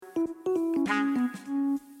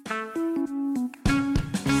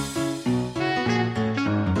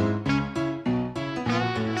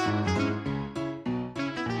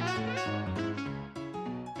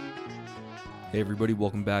everybody,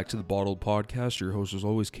 welcome back to the Bottled Podcast. Your host is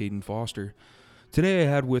always Caden Foster. Today I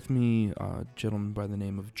had with me a gentleman by the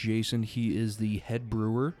name of Jason. He is the head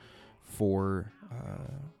brewer for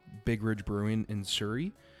Big Ridge Brewing in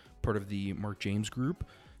Surrey, part of the Mark James Group.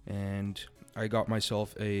 And I got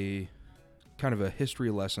myself a kind of a history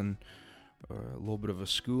lesson, a little bit of a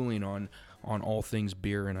schooling on all things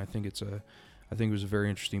beer, and I think it was a very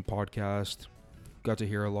interesting podcast. Got to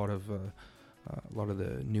hear a lot of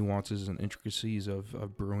the nuances and intricacies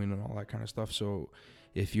of brewing and all that kind of stuff. So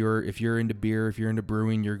if you're into beer, if you're into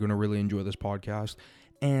brewing, you're going to really enjoy this podcast.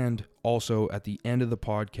 And also at the end of the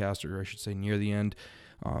podcast, or I should say near the end,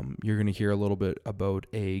 you're going to hear a little bit about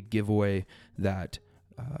a giveaway that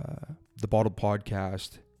the Bottled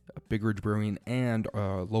Podcast, Big Ridge Brewing, and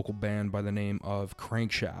a local band by the name of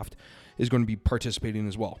Crankshaft is going to be participating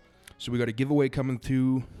as well. So we got a giveaway coming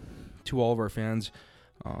to all of our fans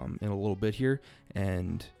in a little bit here,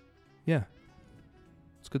 and yeah,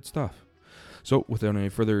 it's good stuff. So without any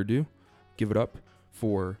further ado, give it up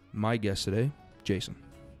for my guest today, Jason.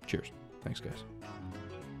 Cheers. Thanks, guys.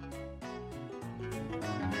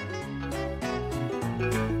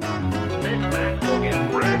 This match will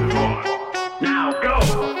get red hot. Now go!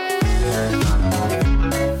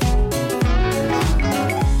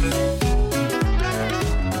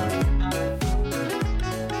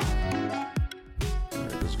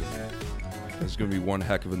 This is going to be one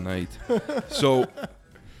heck of a night. So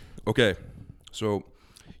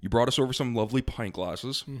you brought us over some lovely pint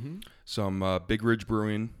glasses, some Big Ridge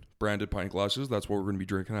Brewing branded pint glasses. That's what we're going to be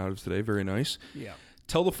drinking out of today. Very nice. Yeah.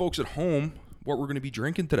 Tell the folks at home what we're going to be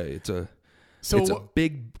drinking today. It's a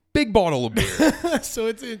big bottle of beer. So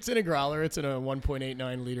it's in a growler. It's in a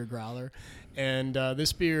 1.89 liter growler. And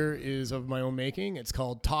this beer is of my own making. It's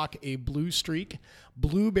called Talk a Blue Streak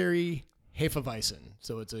Blueberry Hefeweizen.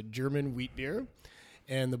 So it's a German wheat beer.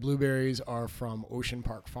 And the blueberries are from Ocean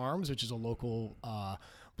Park Farms, which is a local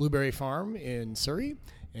blueberry farm in Surrey.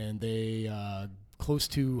 And they close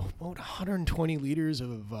to about 120 liters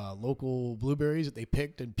of local blueberries that they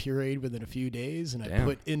picked and pureed within a few days. And I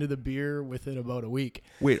put into the beer within about a week.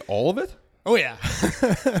 Wait, all of it? Oh, yeah.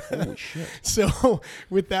 Holy shit. So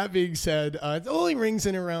with that being said, it only rings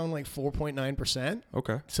in around like 4.9%.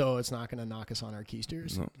 Okay. So it's not going to knock us on our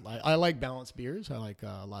keysters. No. I like balanced beers. I like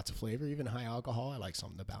lots of flavor, even high alcohol. I like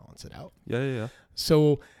something to balance it out. Yeah.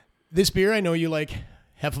 So this beer, I know you like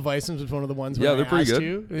Hefeweizen, was one of the ones where they're pretty good.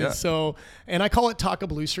 You. Yeah. So, and I call it Talk a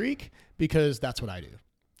Blue Streak because that's what I do.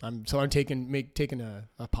 I'm taking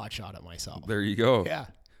a pot shot at myself. There you go. Yeah.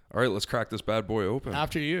 All right, let's crack this bad boy open.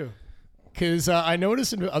 After you. Because I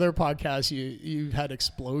noticed in other podcasts you had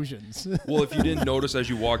explosions. Well, if you didn't notice as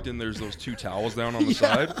you walked in, there's those two towels down on the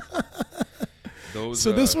side.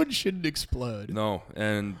 So this one shouldn't explode. No,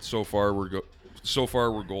 and so far we're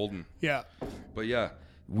golden. Yeah. But yeah,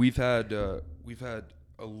 we've had a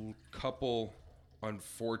couple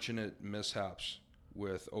unfortunate mishaps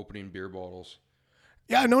with opening beer bottles.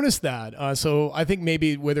 Yeah, I noticed that. So I think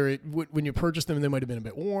maybe whether when you purchased them, they might have been a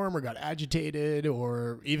bit warm or got agitated,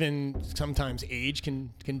 or even sometimes age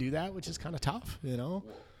can do that, which is kind of tough, you know?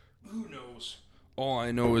 Who knows? All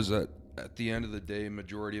I know is that at the end of the day,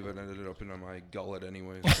 majority of it ended up in my gullet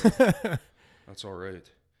anyway. So that's all right.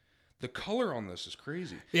 The color on this is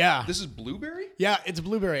crazy. Yeah. This is blueberry? Yeah, it's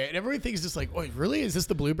blueberry. And everybody thinks just like, oh, really? Is this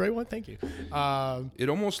the blueberry one? Thank you. It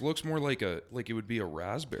almost looks more like it would be a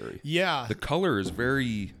raspberry. Yeah. The color is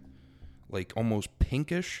very, almost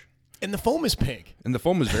pinkish. And the foam is pink. And the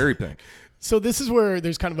foam is very pink. So this is where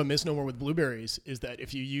there's kind of a misnomer with blueberries, is that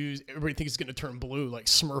if you use, everybody thinks it's going to turn blue, like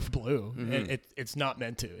Smurf blue, and it's not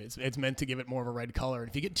meant to. It's meant to give it more of a red color. And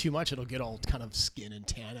if you get too much, it'll get all kind of skin and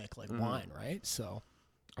tannic like wine, right? So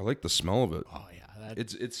I like the smell of it. Oh yeah,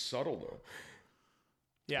 it's subtle though.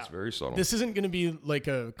 Yeah, it's very subtle. This isn't going to be like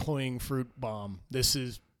a cloying fruit bomb. This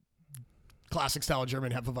is classic style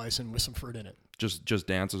German Hefeweizen with some fruit in it. Just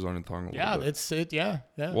dances on your tongue a little bit. That's it. Yeah.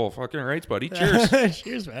 Well, fucking rights, buddy. Cheers.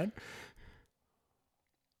 Cheers, man.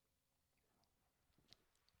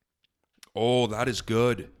 Oh, that is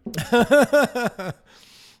good. That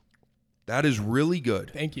is really good.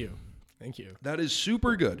 Thank you. That is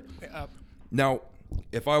super good. Now,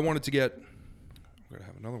 if I wanted to get... I'm going to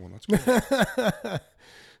have another one. That's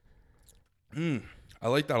good. I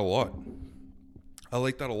like that a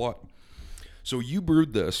lot. So you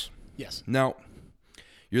brewed this. Yes. Now,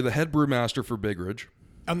 you're the head brewmaster for Big Ridge.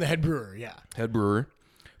 I'm the head brewer, yeah. Head brewer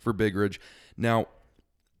for Big Ridge. Now,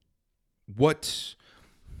 what...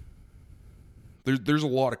 There's a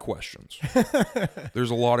lot of questions. There's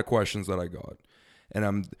a lot of questions that I got.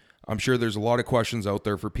 And I'm sure there's a lot of questions out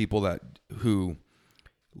there for people who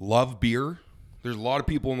love beer, There's a lot of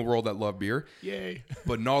people in the world that love beer, Yay.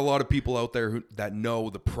 but not a lot of people out there that know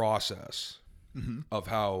the process of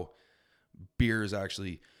how beer is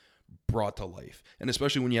actually brought to life. And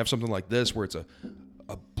especially when you have something like this where it's a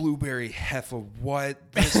blueberry Hefe,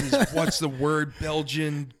 what's the word?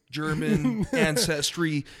 Belgian, German,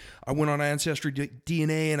 ancestry. I went on Ancestry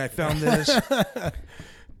DNA and I found this.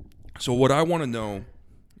 So what I want to know,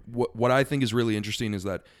 what I think is really interesting is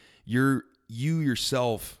that you're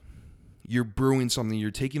brewing something,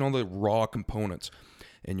 you're taking all the raw components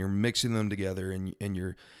and you're mixing them together and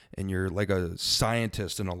you're like a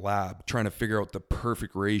scientist in a lab trying to figure out the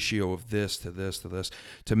perfect ratio of this to this to this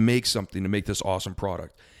to make this awesome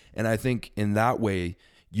product. And I think in that way,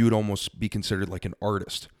 you would almost be considered like an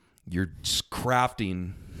artist. You're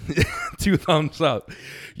crafting, 2 thumbs up.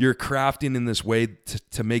 You're crafting in this way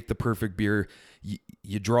to make the perfect beer.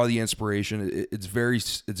 You draw the inspiration. It's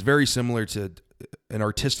very similar to an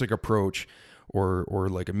artistic approach or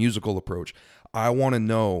like a musical approach. I want to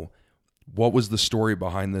know, what was the story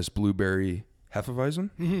behind this blueberry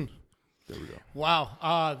Hefeweizen? Mm-hmm. There we go.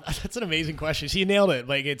 Wow, that's an amazing question. So you nailed it.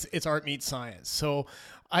 Like it's art meets science. So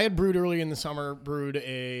I had brewed early in the summer,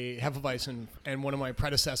 a Hefeweizen, and one of my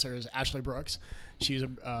predecessors, Ashley Brooks, she's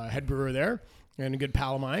a head brewer there and a good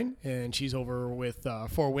pal of mine, and she's over with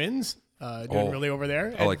Four Winds, doing really over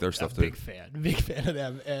there. I like their stuff too. Big fan of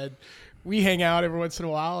them, and we hang out every once in a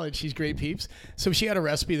while, and she's great peeps. So she had a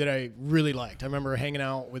recipe that I really liked. I remember hanging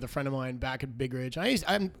out with a friend of mine back at Big Ridge. As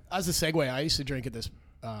a segue, I used to drink at this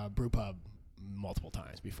brew pub multiple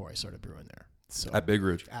times before I started brewing there. So at Big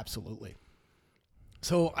Ridge. Absolutely.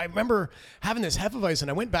 So I remember having this Hefeweizen.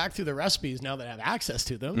 I went back through the recipes now that I have access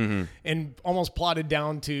to them and almost plotted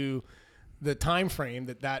down to the time frame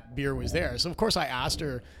that beer was there. So, of course, I asked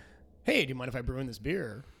her, hey, do you mind if I brew in this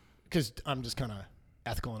beer? Because I'm just kind of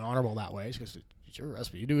ethical and honorable that way. She goes, it's your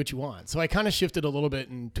recipe. You do what you want. So I kind of shifted a little bit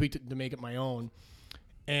and tweaked it to make it my own.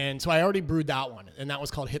 And so I already brewed that one, and that was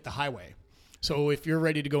called Hit the Highway. So if you're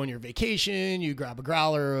ready to go on your vacation, you grab a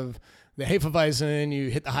growler of the Hefeweizen, you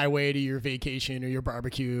hit the highway to your vacation or your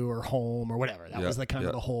barbecue or home or whatever. That was the kind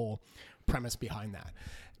of the whole premise behind that.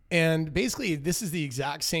 And basically, this is the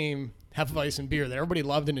exact same Hefeweizen beer that everybody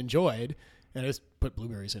loved and enjoyed, and I just put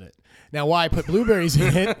blueberries in it. Now, why I put blueberries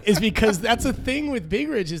in it is because that's a thing with Big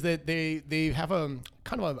Ridge, is that they have a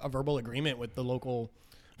kind of a verbal agreement with the local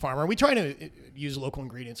farmer. We try to use local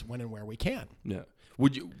ingredients when and where we can. Yeah.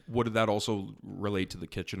 Would that also relate to the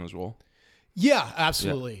kitchen as well? Yeah,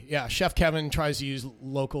 absolutely. Yeah. Chef Kevin tries to use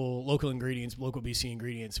local ingredients, local BC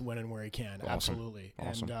ingredients when and where he can. Awesome. Absolutely.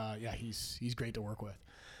 Awesome. And he's great to work with.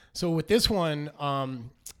 So with this one,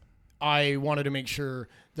 I wanted to make sure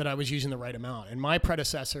that I was using the right amount. And my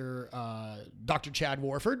predecessor, Dr. Chad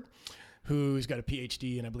Warford, who's got a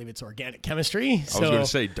PhD in, I believe it's organic chemistry. I was going to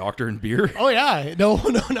say doctor in beer. Oh yeah. No,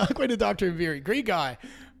 not quite a doctor in beer. Great guy.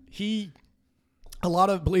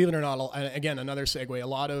 Believe it or not, again, another segue, a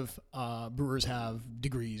lot of brewers have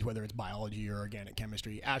degrees, whether it's biology or organic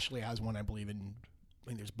chemistry. Ashley has one, I believe, I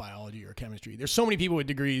think there's biology or chemistry. There's so many people with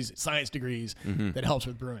degrees, science degrees, that helps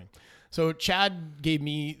with brewing. So Chad gave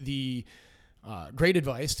me the great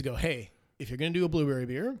advice to go, hey, if you're going to do a blueberry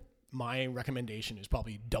beer, my recommendation is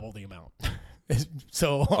probably double the amount.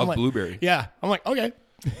 So I'm like, blueberry. Yeah. I'm like, okay.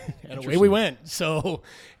 And away we went. So,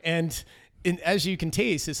 and as you can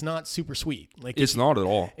taste, it's not super sweet. Like it's not at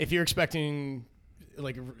all. If you're expecting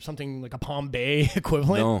like something like a Palm Bay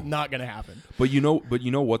equivalent, not going to happen. But you know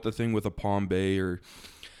what the thing with a Palm Bay, or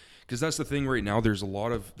because that's the thing right now, there's a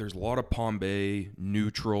lot of Palm Bay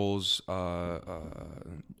neutrals,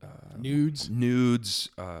 nudes,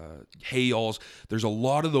 Hayals. There's a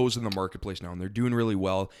lot of those in the marketplace now, and they're doing really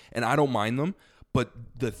well, and I don't mind them. But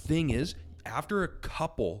the thing is, after a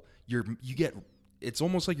couple, you get, it's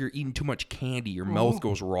almost like you're eating too much candy. Your mouth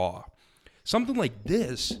goes raw. Something like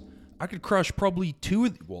this, I could crush probably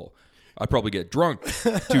I'd probably get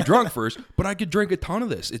too drunk first, but I could drink a ton of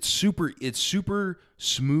this. It's super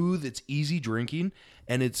smooth. It's easy drinking,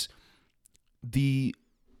 and it's the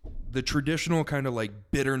traditional kind of like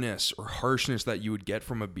bitterness or harshness that you would get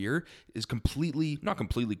from a beer is not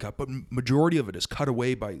completely cut, but majority of it is cut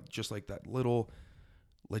away by just like that little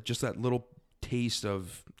taste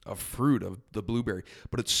of fruit, of the blueberry,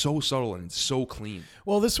 but it's so subtle and it's so clean.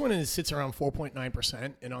 Well, this one sits around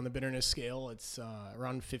 4.9%, and on the bitterness scale, it's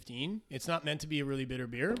around 15. It's not meant to be a really bitter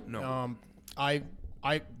beer. No.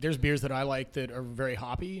 There's beers that I like that are very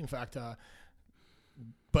hoppy. In fact,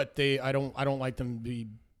 but I don't like them to be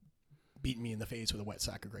beating me in the face with a wet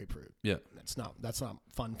sack of grapefruit. Yeah. That's not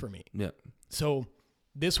fun for me. Yeah. So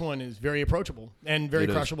This one is very approachable and very It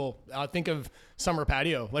is. crushable. Think of summer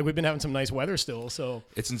patio. Like, we've been having some nice weather still. So,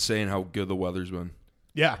 It's insane how good the weather's been.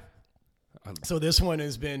 yeah. So this one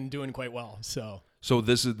has been doing quite well. So, So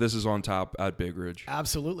this is on tap at Big Ridge.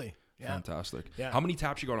 absolutely. Yeah. Fantastic. Yeah. How many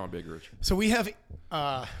taps you got on Big Ridge? So we have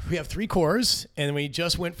 3 cores, and we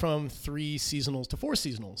just went from 3 seasonals to 4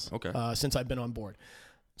 seasonals. Okay. Since I've been on board,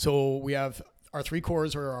 so we have our 3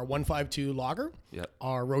 cores are our 152 lager, Yeah.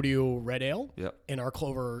 our rodeo red ale, Yeah. and our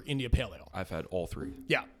Clover India Pale Ale. I've had all 3.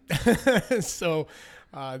 Yeah. So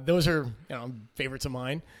those are favorites of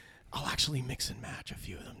mine. I'll actually mix and match a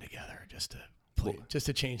few of them together just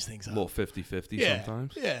to change things A up. little 50-50 Yeah.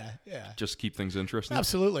 sometimes. Yeah. Just keep things interesting.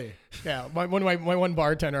 Absolutely. Yeah. My one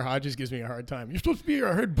bartender, Hodges, gives me a hard time. You're supposed to be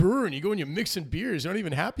a head brewer, and you go and you're mixing beers. You're not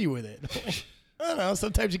even happy with it. I don't know.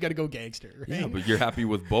 Sometimes you got to go gangster. Right? Yeah, but you're happy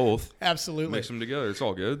with both. Absolutely. Mix them together. It's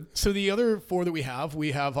all good. So the other 4 that we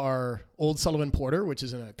have our Old Sullivan Porter, which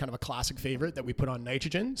is a kind of a classic favorite that we put on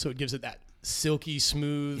nitrogen. So it gives it that silky,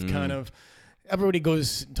 smooth kind of. Everybody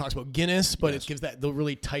goes and talks about Guinness, but it gives the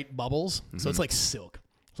really tight bubbles. So it's like silk.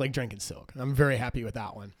 It's like drinking silk. I'm very happy with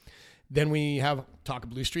that one. Then we have Talk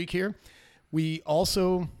Blue Streak here. We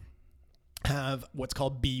also have what's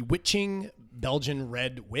called Bewitching Belgian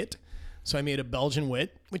Red Wit. So I made a Belgian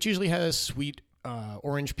wit, which usually has sweet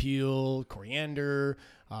orange peel, coriander,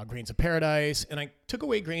 grains of paradise. And I took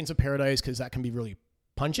away grains of paradise because that can be really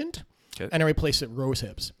pungent. Okay. And I replaced it with rose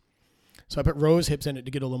hips. So I put rose hips in it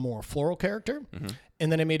to get a little more floral character.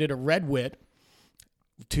 And then I made it a red wit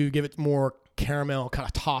to give it more caramel, kind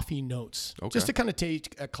of toffee notes. Okay. Just to kind of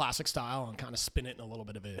take a classic style and kind of spin it in a little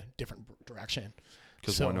bit of a different direction.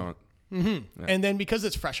 Because So- why not? And then because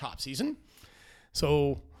it's fresh hop season,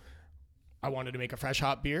 so I wanted to make a fresh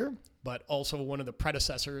hop beer, but also one of the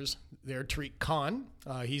predecessors there, Tariq Khan.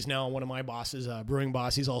 He's now one of my bosses, brewing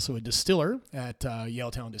boss. He's also a distiller at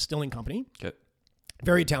Yaletown Distilling Company. Okay.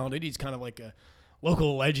 Very talented. He's kind of like a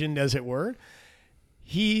local legend, as it were.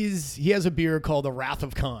 He has a beer called the Wrath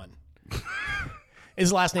of Khan.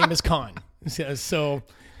 His last name is Khan. So,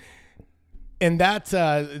 and that's He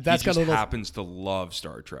got just a little. happens to love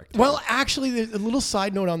Star Trek. too. Well, actually, there's a little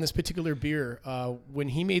side note on this particular beer. When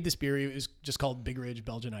he made this beer, it was just called Big Ridge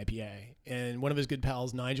Belgian IPA. And one of his good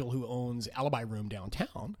pals, Nigel, who owns Alibi Room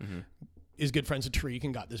downtown, is good friends with Tariq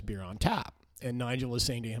and got this beer on tap. And Nigel was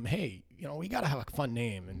saying to him, hey, we got to have a fun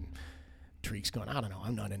name. And Tariq's going, I don't know.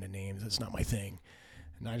 I'm not into names. That's not my thing.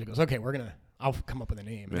 And Nigel goes, okay, I'll come up with a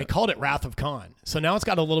name. And they called it Wrath of Khan. So now it's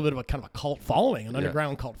got a little bit of a kind of a cult following, an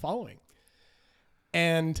underground cult following.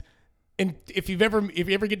 And if you ever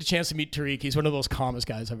get the chance to meet Tariq, he's one of those calmest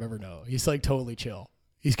guys I've ever known. He's like totally chill.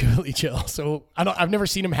 He's completely chill. So I've never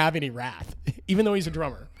seen him have any wrath, even though he's a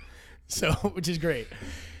drummer. So, which is great.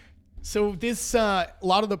 So this a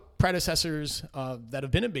lot of the predecessors that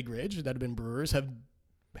have been at Big Ridge, that have been brewers, have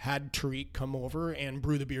had Tariq come over and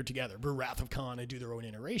brew the beer together, brew Wrath of Khan and do their own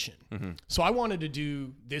iteration. So I wanted to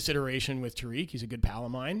do this iteration with Tariq. He's a good pal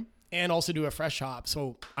of mine, and also do a fresh hop.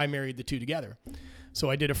 So I married the two together. So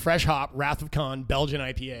I did a fresh hop Wrath of Khan Belgian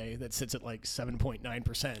IPA that sits at like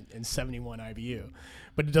 7.9% and 71 IBU,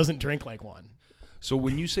 but it doesn't drink like one. So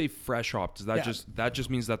when you say fresh hop, does that Yeah. just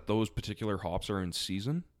means that those particular hops are in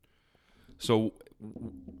season? So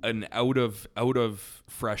an out of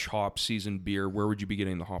fresh hop season beer, where would you be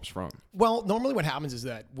getting the hops from? Well, normally what happens is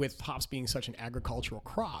that with hops being such an agricultural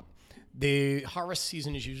crop, the harvest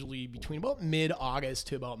season is usually between about mid-August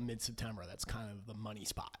to about mid-September. That's kind of the money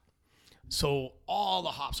spot. So all the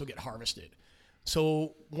hops will get harvested.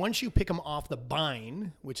 So once you pick them off the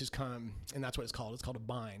bine, which is and that's what it's called a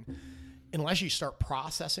bine, unless you start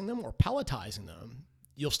processing them or pelletizing them,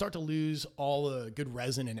 you'll start to lose all the good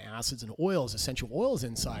resin and acids and oils, essential oils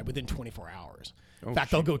inside within 24 hours. In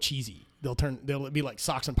fact, they'll go cheesy. They'll be like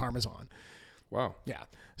socks and Parmesan. Wow. Yeah.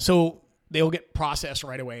 So they'll get processed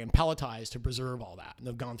right away and pelletized to preserve all that. And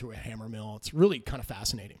they've gone through a hammer mill. It's really kind of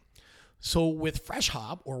fascinating. So with fresh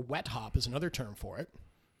hop, or wet hop is another term for it,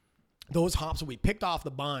 those hops will be picked off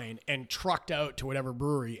the vine and trucked out to whatever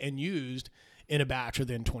brewery and used in a batch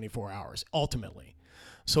within 24 hours, ultimately.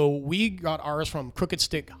 So we got ours from Crooked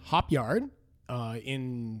Stick Hop Yard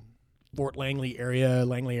in Fort Langley area.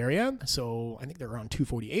 So I think they're around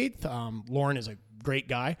 248th. Lauren is a great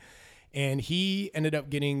guy. And he ended up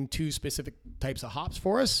getting 2 specific types of hops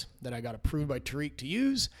for us that I got approved by Tariq to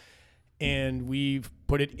use. And we've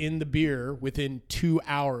put it in the beer within 2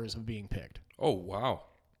 hours of being picked. Oh, wow.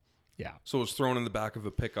 Yeah. So it's thrown in the back of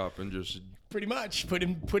a pickup and just Pretty much put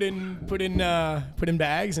in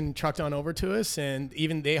bags and trucked on over to us, and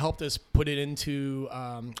even they helped us put it into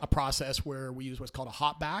a process where we use what's called a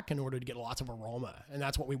hop back in order to get lots of aroma, and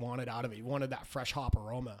that's what we wanted out of it. We wanted that fresh hop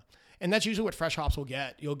aroma, and that's usually what fresh hops will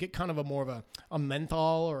get. You'll get kind of a more of a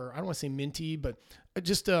menthol, or I don't want to say minty, but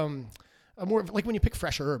just a more like when you pick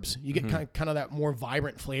fresh herbs, you get kind of that more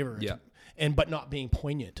vibrant flavor, Yeah. but not being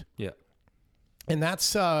poignant. yeah. And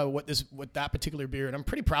that's what that particular beer, and I'm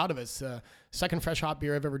pretty proud of it. It's the second fresh hop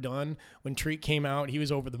beer I've ever done. When Treat came out, he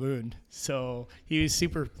was over the moon. So he was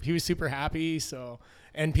super happy. So,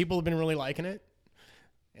 and people have been really liking it.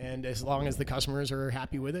 And as long as the customers are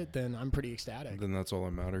happy with it, then I'm pretty ecstatic. Then that's all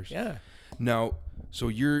that matters. Yeah. Now, so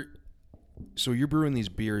you're brewing these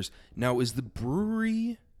beers. Now, is the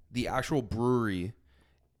brewery, the actual brewery,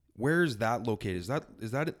 where is that located?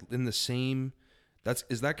 Is that in the same?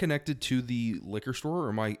 Is that connected to the liquor store, or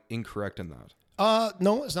am I incorrect in that?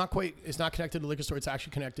 No, it's not quite. It's not connected to the liquor store. It's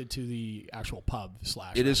actually connected to the actual pub / It is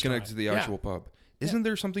restaurant. connected to the actual pub. Isn't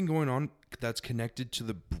there something going on that's connected to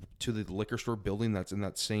the liquor store building that's in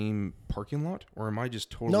that same parking lot, or am I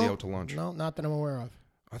just totally out to lunch? No, not that I'm aware of.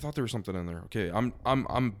 I thought there was something in there. Okay,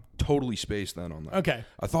 I'm totally spaced then on that. Okay.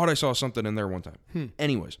 I thought I saw something in there one time.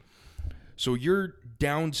 Anyways, so you're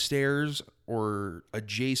downstairs or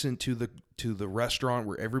adjacent to the restaurant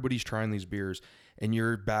where everybody's trying these beers, and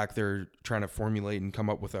you're back there trying to formulate and come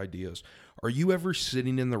up with ideas. Are you ever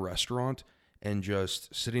sitting in the restaurant and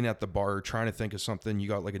just sitting at the bar trying to think of something? You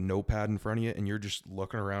got like a notepad in front of you and you're just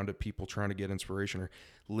looking around at people trying to get inspiration or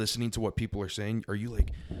listening to what people are saying? Are you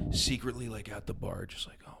like secretly like at the bar just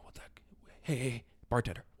like, oh, what the heck? Hey,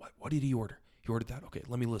 bartender, what did he order? He ordered that? Okay,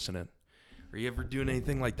 let me listen in. Are you ever doing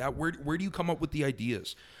anything like that? Where do you come up with the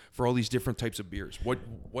ideas for all these different types of beers?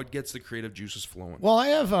 What gets the creative juices flowing? Well, I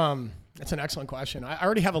have that's an excellent question. I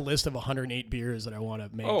already have a list of 108 beers that I want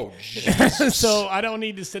to make. Oh, so I don't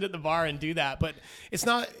need to sit at the bar and do that. But it's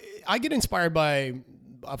not. I get inspired by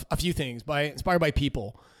a few things. Inspired by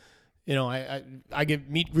people. You know, I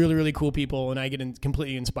meet really, really cool people, and I get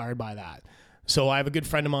completely inspired by that. So I have a good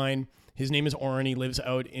friend of mine. His name is Oren. He lives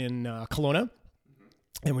out in Kelowna.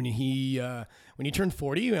 And when he turned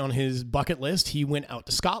 40, on his bucket list, he went out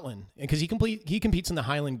to Scotland, because he competes in the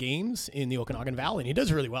Highland Games in the Okanagan Valley, and he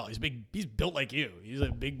does really well. He's big. He's built like you. He's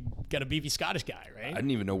got a beefy Scottish guy, right? I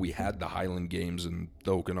didn't even know we had the Highland Games in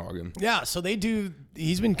the Okanagan. Yeah, so they do.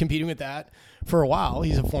 He's been competing with that for a while.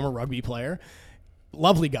 He's a former rugby player,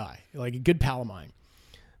 lovely guy, like a good pal of mine.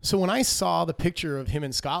 So when I saw the picture of him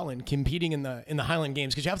in Scotland competing in the Highland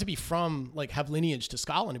Games, because you have to be have lineage to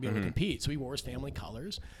Scotland to be able to compete. So he wore his family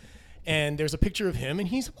colors, and there's a picture of him, and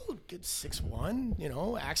he's about a good 6'1", you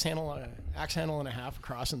know, axe handle and a half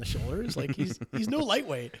across in the shoulders, like he's no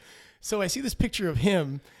lightweight. So I see this picture of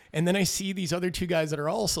him, and then I see these other two guys that are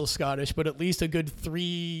also Scottish, but at least a good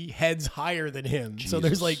 3 heads higher than him. Jesus. So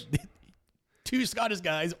there's like 2 Scottish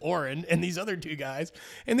guys, Oren, and these other 2 guys.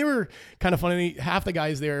 And they were kind of funny. Half the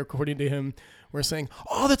guys there, according to him, were saying,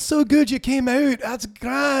 "Oh, that's so good you came out. That's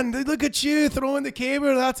grand. Look at you throwing the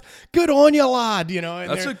caber. That's good on you, lad." You know, and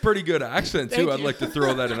That's a pretty good accent, too. Thank I'd you. like to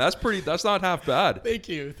throw that in. That's not half bad. Thank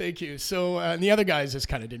you. So and the other guys just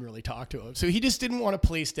kind of didn't really talk to him. So he just didn't want to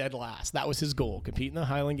place dead last. That was his goal: compete in the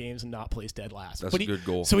Highland Games and not place dead last. That's a good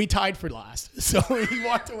goal. So he tied for last. So he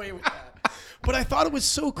walked away with that. But I thought it was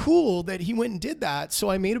so cool that he went and did that.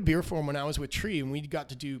 So I made a beer for him when I was with Tree, and we got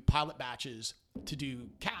to do pilot batches to do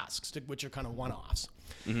casks, which are kind of one-offs.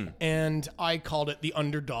 Mm-hmm. And I called it the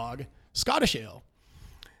Underdog Scottish Ale,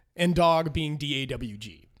 and dog being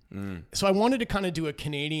DAWG. So I wanted to kind of do a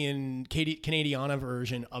Canadiana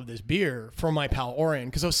version of this beer for my pal Oren,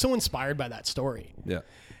 because I was so inspired by that story. Yeah.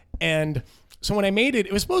 And so when I made it,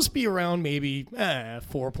 it was supposed to be around maybe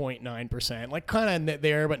 4.9%, like kind of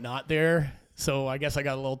there but not there. So I guess I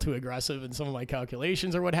got a little too aggressive in some of my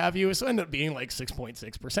calculations or what have you. So it ended up being like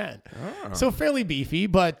 6.6%. Oh. So fairly beefy.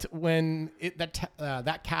 But when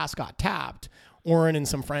that cask got tapped, Oren and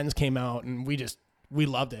some friends came out, and we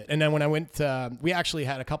loved it. And then when I went, we actually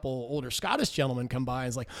had a couple older Scottish gentlemen come by and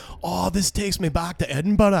was like, "Oh, this takes me back to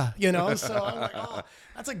Edinburgh," you know? So I'm like, "Oh,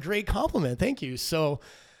 that's a great compliment. Thank you." So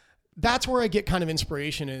that's where I get kind of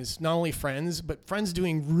inspiration, is not only friends, but friends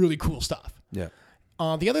doing really cool stuff. Yeah.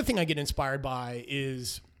 The other thing I get inspired by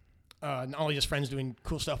is not only just friends doing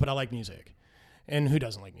cool stuff, but I like music. And who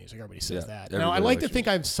doesn't like music? Everybody says that. Now, I like to think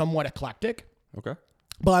I'm somewhat eclectic. Okay.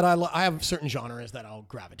 But I have certain genres that I'll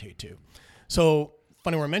gravitate to. So,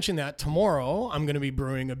 funny we're mentioning that, tomorrow I'm going to be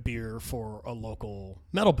brewing a beer for a local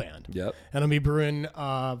metal band. Yep. And I'll be brewing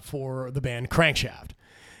for the band Crankshaft.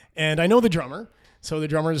 And I know the drummer. So the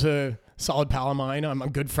drummer's a solid pal of mine. I'm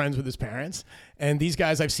good friends with his parents, and these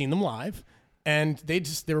guys, I've seen them live, and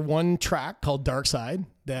they're one track called Dark Side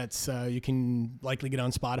that's you can likely get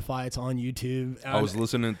on Spotify. It's on YouTube. I was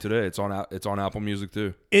listening today. It's on Apple Music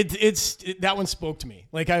too. That one spoke to me.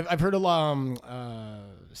 Like I've heard a lot.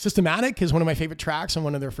 Systematic is one of my favorite tracks on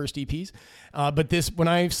one of their first EPs. But when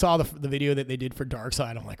I saw the video that they did for Dark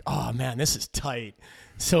Side, I'm like, oh man, this is tight.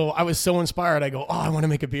 So I was so inspired. I go, I want to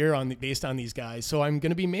make a beer based on these guys. So I'm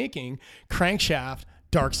going to be making Crankshaft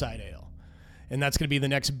Dark Side Ale. And that's going to be the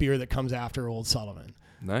next beer that comes after Old Sullivan.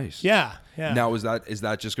 Nice. Yeah. Now, is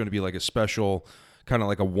that just going to be like a special, kind of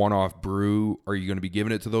like a one-off brew? Are you going to be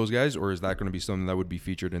giving it to those guys, or is that going to be something that would be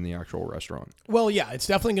featured in the actual restaurant? Well, yeah, it's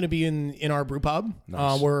definitely going to be in our brew pub.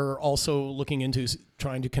 Nice. We're also looking into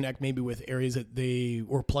trying to connect maybe with areas that they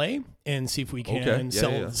or play and see if we can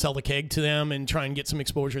sell the keg to them and try and get some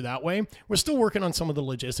exposure that way. We're still working on some of the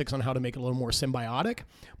logistics on how to make it a little more symbiotic,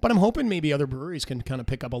 but I'm hoping maybe other breweries can kind of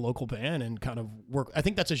pick up a local band and kind of work. I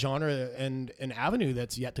think that's a genre and an avenue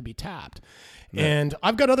that's yet to be tapped. Yeah. And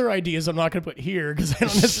I've got other ideas I'm not going to put here because I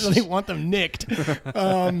don't necessarily want them nicked.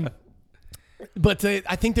 But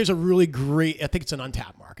I think there's a really great, I think it's an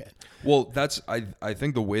untapped market. Well, I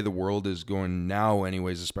think the way the world is going now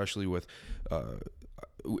anyways, especially with,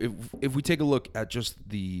 if we take a look at just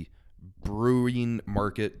the brewing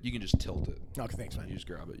market, you can just tilt it. Okay, thanks, man. You just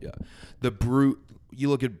grab it, yeah. You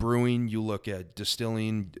look at brewing, you look at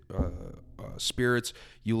distilling, spirits,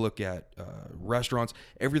 you look at restaurants,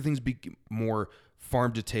 everything's more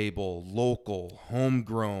farm to table, local,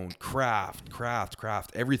 homegrown, craft.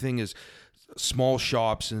 Everything is small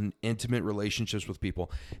shops and intimate relationships with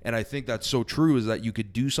people. And I think that's so true, is that you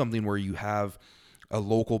could do something where you have a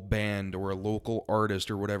local band or a local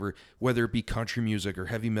artist or whatever, whether it be country music or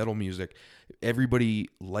heavy metal music. Everybody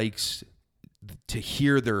likes to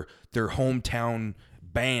hear their hometown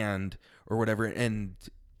band or whatever, and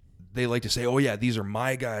they like to say, oh yeah, these are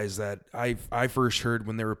my guys that I first heard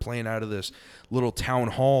when they were playing out of this little town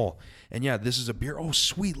hall. And yeah, this is a beer. Oh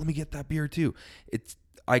sweet, let me get that beer too.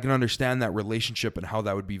 I can understand that relationship and how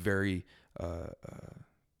that would be very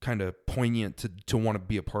kind of poignant to want to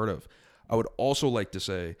be a part of. I would also like to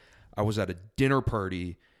say I was at a dinner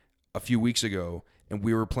party a few weeks ago, and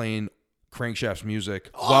we were playing Crankshaft's music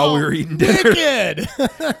while we were eating dinner.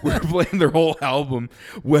 We were playing their whole album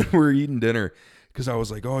when we were eating dinner, because I was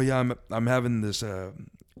like, oh yeah, I'm having this the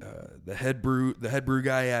head brew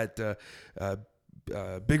guy at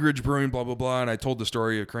Big Ridge Brewing, blah blah blah, and I told the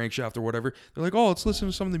story of Crankshaft or whatever. They're like, oh, let's listen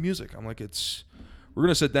to some of the music. I'm like, we're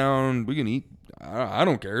gonna sit down, we can eat. I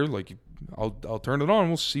don't care. Like, I'll turn it on.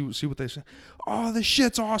 We'll see what they say. Oh, this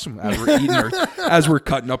shit's awesome. As we're eating as we're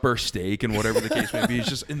cutting up our steak and whatever the case may be, it's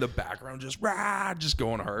just in the background, just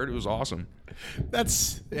going hard. It was awesome.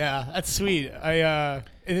 That's sweet. They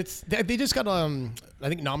just got I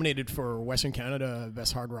think nominated for Western Canada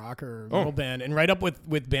Best Hard Rock or Metal Band, and right up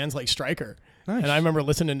with bands like Stryker. Nice. And I remember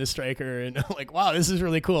listening to Stryker and like, wow, this is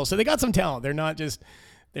really cool. So they got some talent. They're not just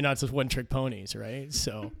one trick ponies, right?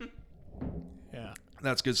 So yeah.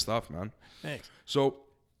 That's good stuff, man. Thanks. So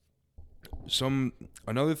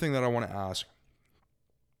another thing that I want to ask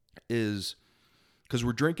is, because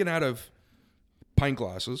we're drinking out of pint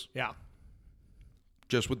glasses. Yeah.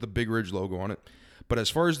 Just with the Big Ridge logo on it. But as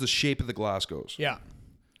far as the shape of the glass goes. Yeah.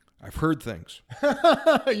 I've heard things.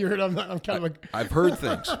 You heard I'm kind of I've heard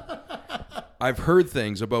things. I've heard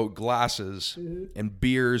things about glasses and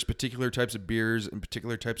beers, particular types of beers and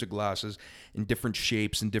particular types of glasses in different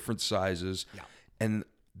shapes and different sizes. Yeah. And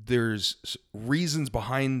there's reasons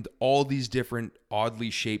behind all these different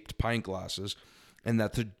oddly shaped pint glasses, and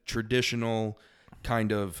that the traditional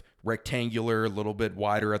kind of rectangular, a little bit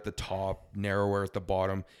wider at the top, narrower at the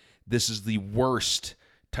bottom, this is the worst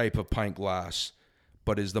type of pint glass,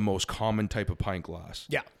 but is the most common type of pint glass.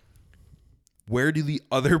 Yeah. In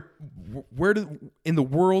the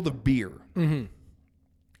world of beer and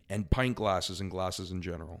pint glasses and glasses in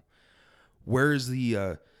general, where is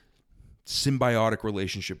the symbiotic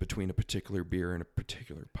relationship between a particular beer and a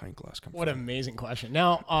particular pint glass come What from? an amazing question.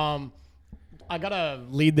 Now, I got to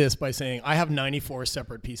lead this by saying I have 94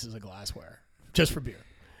 separate pieces of glassware just for beer.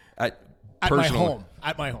 At my home.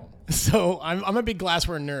 So I'm a big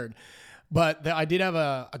glassware nerd. But I did have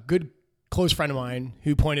a good close friend of mine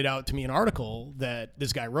who pointed out to me an article that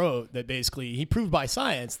this guy wrote that basically he proved by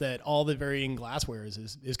science that all the varying glassware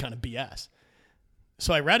is kind of BS.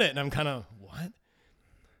 So I read it and I'm kind of, what?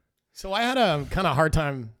 So I had a kind of hard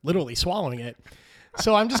time literally swallowing it.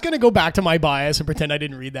 So I'm just going to go back to my bias and pretend I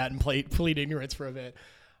didn't read that and plead ignorance for a bit.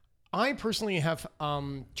 I personally have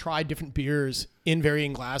tried different beers in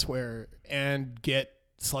varying glassware and get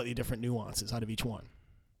slightly different nuances out of each one.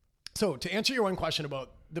 So to answer your one question about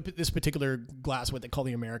this particular glass, what they call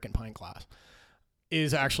the American pint glass,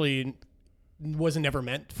 is actually wasn't never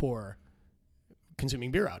meant for consuming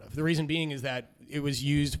beer out of. The reason being is that it was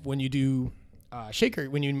used when you do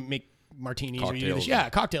when you make martinis or you do this,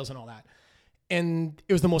 cocktails and all that. And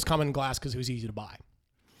it was the most common glass because it was easy to buy.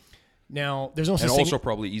 Now, there's no such and thing. also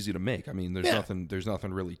probably easy to make. I mean, there's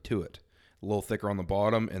nothing really to it. A little thicker on the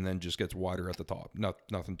bottom and then just gets wider at the top.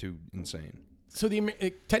 Nothing too insane. So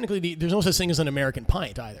technically, there's no such thing as an American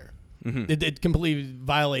pint either. Mm-hmm. It completely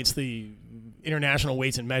violates the international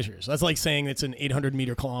weights and measures. That's like saying it's an 800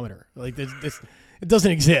 meter kilometer. Like it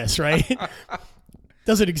doesn't exist, right?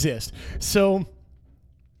 Doesn't exist. So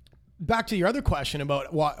back to your other question about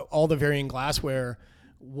all the varying glassware,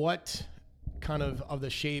 what kind of the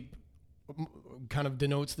shape kind of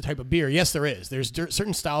denotes the type of beer? Yes, there is. There's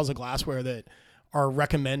certain styles of glassware that are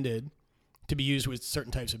recommended to be used with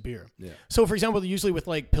certain types of beer. Yeah. So for example, usually with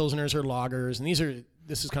like Pilsners or lagers, and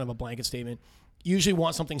this is kind of a blanket statement, you usually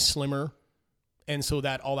want something slimmer, and so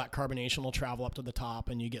that all that carbonation will travel up to the top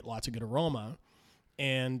and you get lots of good aroma,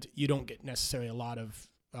 and you don't get necessarily a lot of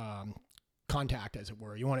contact, as it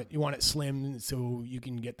were. You want it slim so you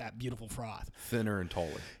can get that beautiful froth. Thinner and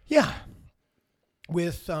taller. Yeah.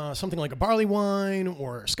 With something like a barley wine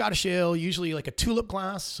or Scottish ale, usually like a tulip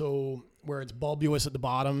glass, so where it's bulbous at the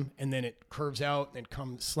bottom and then it curves out and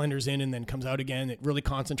slenders in and then comes out again. It really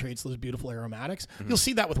concentrates those beautiful aromatics. Mm-hmm. You'll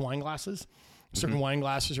see that with wine glasses. Certain wine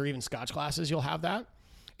glasses or even Scotch glasses, you'll have that.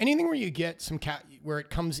 Anything where you get some where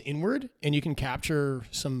it comes inward and you can capture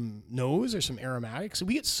some nose or some aromatics.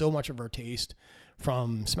 We get so much of our taste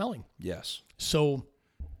from smelling. Yes. So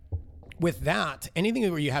with that, anything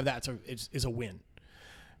where you have that is a win.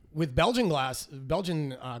 With Belgian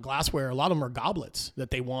glassware, a lot of them are goblets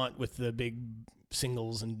that they want with the big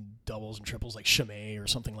singles and doubles and triples, like Chimay or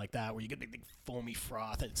something like that, where you get big foamy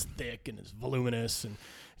froth and it's thick and it's voluminous and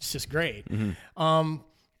it's just great. Mm-hmm.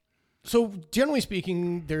 So generally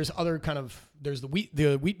speaking, there's the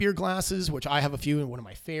wheat beer glasses, which I have a few, and one of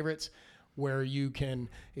my favorites, where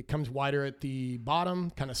it comes wider at the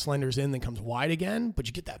bottom, kind of slenders in, then comes wide again, but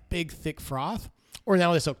you get that big thick froth. Or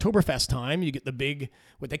now this Oktoberfest time, you get the big,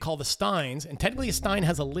 what they call the Steins, and technically a Stein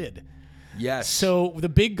has a lid. Yes. So the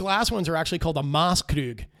big glass ones are actually called a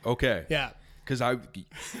Maßkrug. Okay. Yeah. Because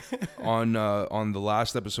on the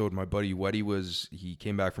last episode, my buddy Weddy he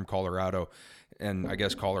came back from Colorado, and I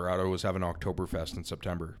guess Colorado was having Oktoberfest in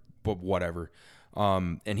September, but whatever.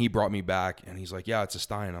 And he brought me back, and he's like, "Yeah, it's a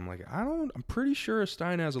Stein." I'm like, I'm pretty sure a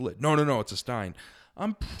Stein has a lid. No, it's a Stein.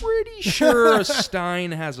 I'm pretty sure a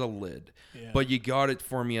Stein has a lid, but you got it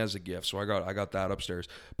for me as a gift, so I got that upstairs.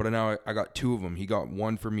 But now I got two of them. He got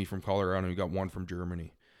one for me from Colorado, and he got one from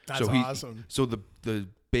Germany. That's awesome. So the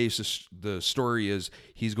basis, the story is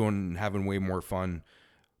he's going and having way more fun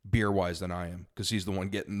beer wise than I am, because he's the one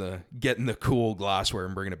getting the cool glassware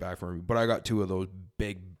and bringing it back for me. But I got two of those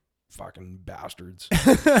big fucking bastards.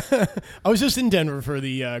 I was just in Denver for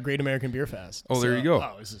the Great American Beer Fest. Oh, there you go.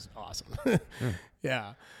 Oh, this is awesome.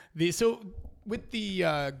 Yeah. So with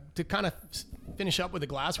to kind of finish up with the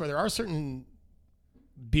glassware, there are certain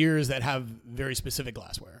beers that have very specific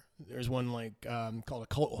glassware. There's one like called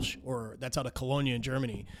a Kolsch, or that's out of Cologne in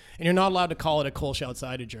Germany. And you're not allowed to call it a Kolsch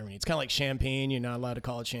outside of Germany. It's kind of like champagne. You're not allowed to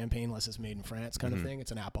call it champagne unless it's made in France kind of thing.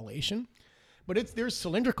 It's an appellation. But they're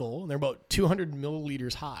cylindrical, and they're about 200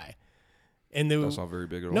 milliliters high. And that's not very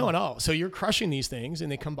big at all. No, at all. So you're crushing these things,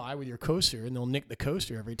 and they come by with your coaster, and they'll nick the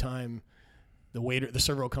coaster every time the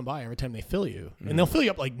server will come by every time they fill you. And they'll fill you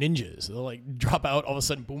up like ninjas. They'll like drop out, all of a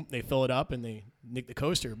sudden, boom, they fill it up, and they nick the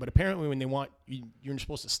coaster. But apparently when they want, you're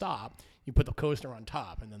supposed to stop, you put the coaster on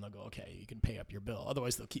top, and then they'll go, okay, you can pay up your bill.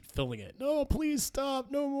 Otherwise, they'll keep filling it. No, please stop,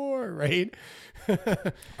 no more, right?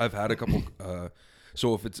 I've had a couple,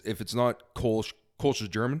 so if it's not Kolsch is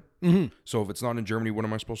German. Mm-hmm. So if it's not in Germany, what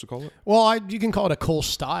am I supposed to call it? Well, you can call it a Kolsch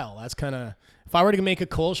style. That's kind of, if I were to make a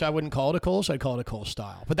Kolsch, I wouldn't call it a Kolsch. I'd call it a Kolsch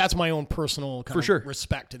style. But that's my own personal kind of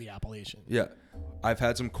respect to the appellation. Yeah. I've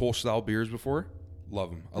had some Kolsch style beers before.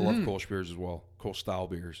 Love them. I love Kolsch beers as well. Kolsch style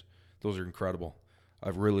beers. Those are incredible.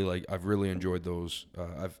 I've really enjoyed those.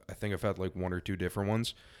 I think I've had like one or two different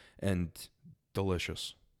ones, and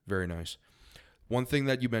delicious. Very nice. One thing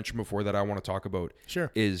that you mentioned before that I want to talk about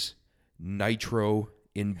is nitro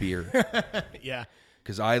in beer. Yeah.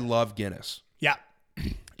 Because I love Guinness. Yeah.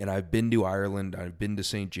 And I've been to Ireland. I've been to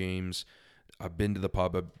St. James. I've been to the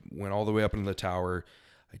pub. I went all the way up into the tower.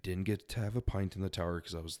 I didn't get to have a pint in the tower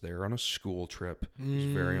because I was there on a school trip. It was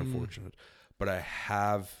very unfortunate. But I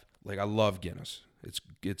love Guinness.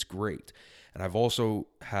 It's great. And I've also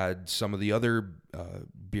had some of the other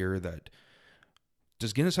beer that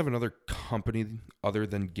does Guinness have another company other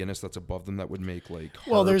than Guinness that's above them that would make like?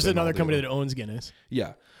 Well, there's Harp and another all the company other- that owns Guinness.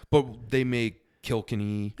 Yeah, but they make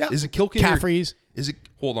Kilkenny. Yeah. Is it Kilkenny? or- Caffrey's. Is it?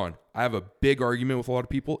 Hold on, I have a big argument with a lot of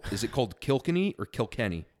people. Is it called Kilkenny or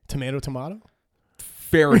Kilkenny? Tomato.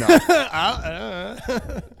 Fair enough.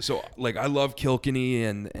 So like, I love Kilkenny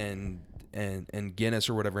and Guinness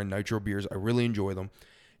or whatever, and Nitro beers. I really enjoy them.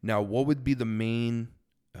 Now, what would be the main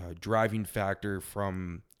driving factor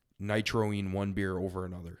from nitroing one beer over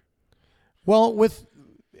another? Well,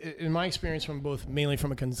 in my experience, mainly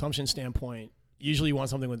from a consumption standpoint, usually you want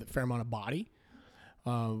something with a fair amount of body,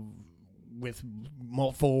 with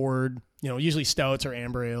malt forward. Usually stouts or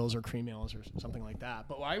amber ales or cream ales or something like that.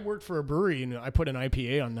 But I worked for a brewery and I put an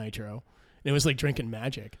IPA on nitro, and it was like drinking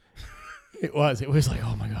magic. It was like,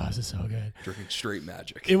 oh my gosh, this is so good. Drinking straight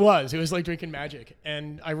magic. It was like drinking magic.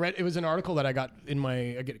 And it was an article that I got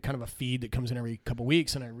I get kind of a feed that comes in every couple of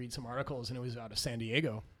weeks, and I read some articles, and it was out of San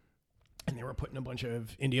Diego. And they were putting a bunch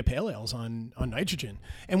of India Pale Ales on nitrogen.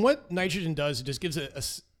 And what nitrogen does, it just gives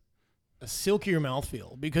a silkier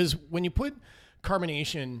mouthfeel, because when you put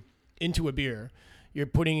carbonation into a beer, you're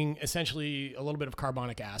putting essentially a little bit of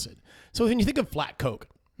carbonic acid. So when you think of flat Coke,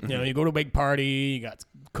 you go to a big party, you got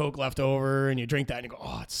Coke left over, and you drink that, and you go,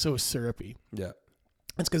 oh, it's so syrupy. Yeah.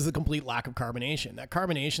 That's because of the complete lack of carbonation. That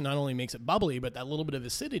carbonation not only makes it bubbly, but that little bit of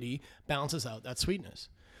acidity balances out that sweetness.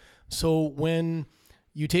 So when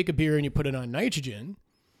you take a beer and you put it on nitrogen,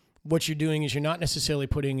 what you're doing is you're not necessarily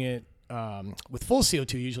putting it with full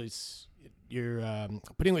CO2. Usually you're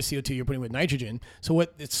putting with CO2, you're putting with nitrogen. So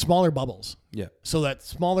it's smaller bubbles. Yeah. So that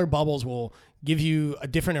smaller bubbles will give you a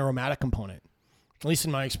different aromatic component, at least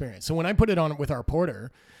in my experience. So when I put it on with our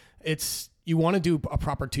porter, you want to do a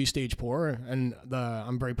proper 2-stage pour. And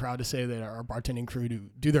I'm very proud to say that our bartending crew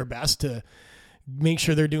do their best to make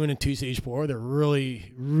sure they're doing a 2-stage pour. They're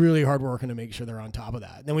really, really hard working to make sure they're on top of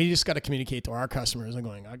that. Then we just got to communicate to our customers and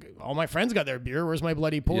going, all my friends got their beer. Where's my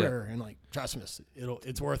bloody porter? Yeah. And like, trust me,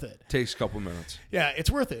 it's worth it. Takes a couple minutes. Yeah, it's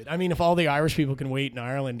worth it. I mean, if all the Irish people can wait in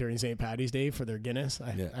Ireland during St. Paddy's Day for their Guinness,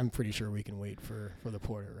 I'm pretty sure we can wait for the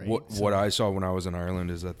porter, right? What I saw when I was in Ireland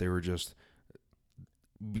is that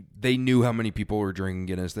they knew how many people were drinking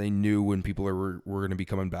Guinness. They knew when people were going to be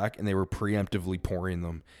coming back, and they were preemptively pouring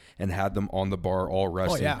them and had them on the bar all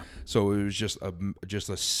resting. Oh, yeah. So it was just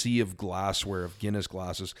a sea of glassware of Guinness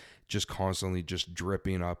glasses, just constantly just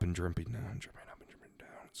dripping up and dripping down, dripping up and dripping down.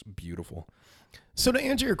 It's beautiful. So to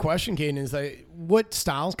answer your question, Caden, is that what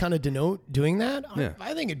styles kind of denote doing that? Yeah.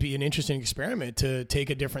 I think it'd be an interesting experiment to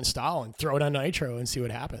take a different style and throw it on nitro and see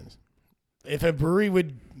what happens. If a brewery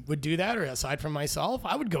would do that, or aside from myself,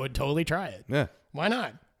 I would go and totally try it. Yeah. Why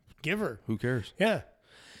not? Give her. Who cares? Yeah.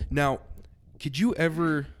 Now, could you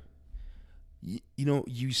ever,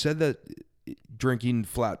 you said that drinking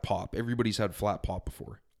flat pop, everybody's had flat pop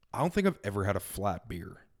before. I don't think I've ever had a flat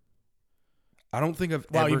beer. I don't think I've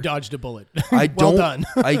ever. Wow, you dodged a bullet. I well don't.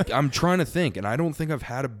 done. I'm trying to think, and I don't think I've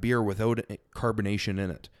had a beer without carbonation in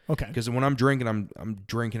it. Okay. Because when I'm drinking, I'm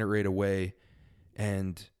drinking it right away,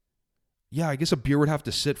 and yeah, I guess a beer would have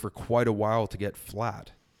to sit for quite a while to get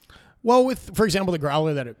flat. Well, for example, the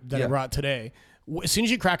growler that Yeah. I brought today, as soon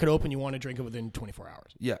as you crack it open, you want to drink it within 24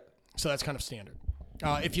 hours. Yeah. So that's kind of standard.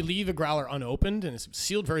 If you leave a growler unopened and it's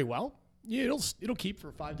sealed very well, it'll keep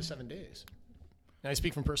for 5 to 7 days. And I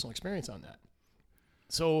speak from personal experience on that.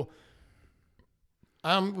 So,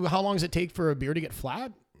 how long does it take for a beer to get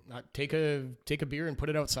flat? Take a beer and put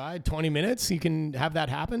it outside. 20 minutes, you can have that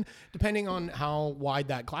happen, depending on how wide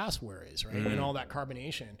that glassware is, right? And all that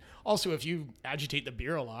carbonation. Also, if you agitate the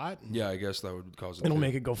beer a lot, Yeah, I guess that would cause it. it'll to.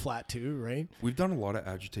 make it go flat too, right? We've done a lot of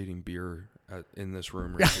agitating beer in this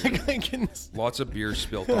room recently. Lots of beer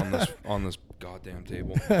spilt on this goddamn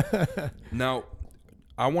table. Now,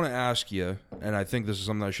 I want to ask you, and I think this is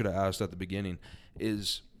something I should have asked at the beginning,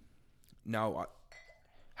 is now,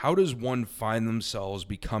 how does one find themselves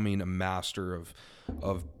becoming a master of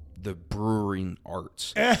the brewing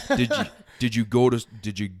arts? Did you go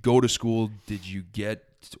to school? Did you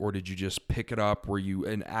just pick it up? Were you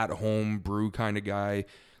an at-home brew kind of guy,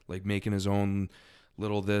 like making his own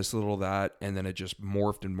little this, little that, and then it just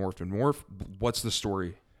morphed and morphed and morphed? What's the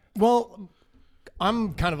story? Well,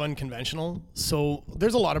 I'm kind of unconventional. So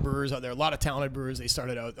there's a lot of brewers out there, a lot of talented brewers. They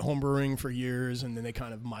started out home brewing for years, and then they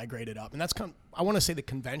kind of migrated up. And that's I want to say the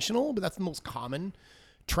conventional, but that's the most common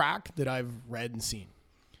track that I've read and seen.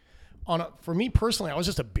 For me personally, I was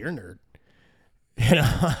just a beer nerd.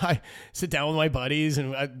 I sit down with my buddies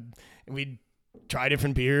and we'd try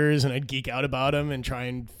different beers, and I'd geek out about them and try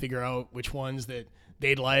and figure out which ones that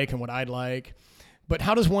they'd like and what I'd like. But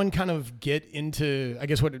how does one kind of get into, I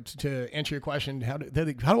guess, to answer your question, how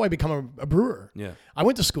do I become a brewer? Yeah. I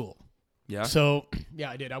went to school. Yeah. So, yeah,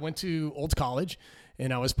 I did. I went to Olds College,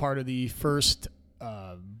 and I was part of the first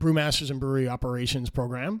Brewmasters and Brewery Operations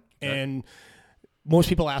program. Okay. And most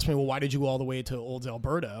people ask me, well, why did you go all the way to Olds,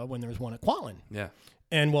 Alberta when there's one at Kwantlen? Yeah.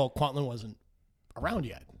 And, well, Kwantlen wasn't around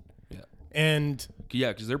yet. Yeah. And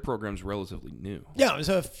Yeah, because their program's relatively new. yeah, it was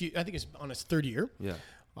I think it's on its third year. Yeah.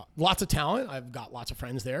 Lots of talent. I've got lots of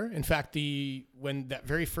friends there. In fact, when that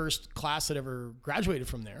very first class that ever graduated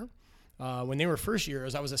from there, when they were first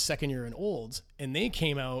years, I was a second year in Olds, and they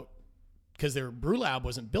came out because their brew lab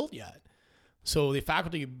wasn't built yet. So the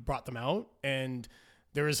faculty brought them out, and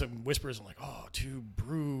there was some whispers like, "Oh, 2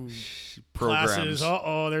 brew Programs. classes.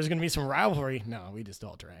 There's going to be some rivalry." No, we just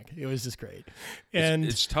all drank. It was just great. And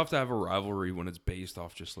It's tough to have a rivalry when it's based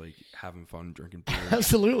off just like having fun, drinking beer,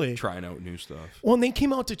 absolutely. trying out new stuff. Well, and they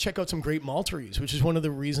came out to check out some great malteries, which is one of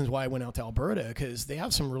the reasons why I went out to Alberta, because they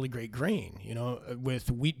have some really great grain.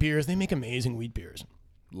 With wheat beers, they make amazing wheat beers.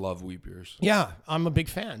 Love wheat beers. Yeah, I'm a big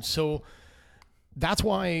fan. So that's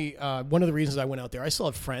why one of the reasons I went out there. I still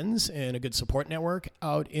have friends and a good support network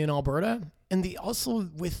out in Alberta, and they also,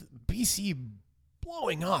 with BC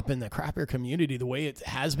blowing up in the craft beer community the way it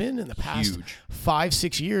has been in the past Huge.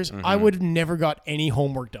 5-6 years, I would have never got any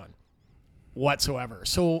homework done whatsoever.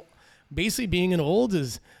 So basically being an Old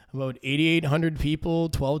is about 8,800 people,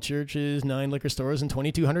 12 churches, 9 liquor stores, and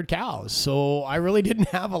 2,200 cows. So I really didn't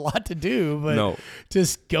have a lot to do, but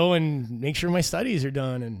just go and make sure my studies are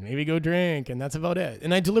done and maybe go drink, and that's about it.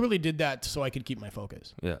 And I deliberately did that so I could keep my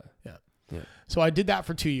focus. Yeah. Yeah. So I did that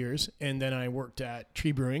for 2 years, and then I worked at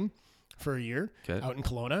Tree Brewing for a year out in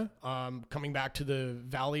Kelowna. Coming back to the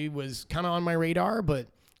Valley was kind of on my radar, but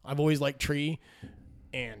I've always liked Tree,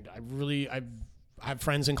 and I have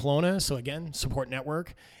friends in Kelowna, so again, support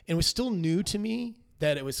network. And it was still new to me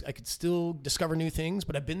that I could still discover new things,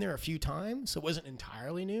 but I've been there a few times, so it wasn't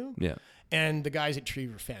entirely new. Yeah. And the guys at Tree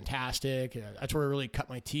were fantastic. That's where I really cut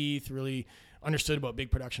my teeth, really understood about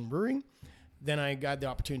big production brewing. Then I got the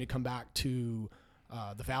opportunity to come back to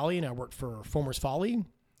the Valley, and I worked for Foamer's Folly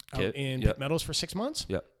out in Pitt Meadows for 6 months.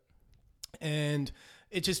 Yeah. And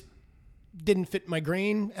it just didn't fit my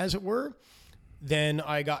grain, as it were. Then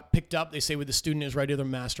I got picked up. They say with the student is ready, the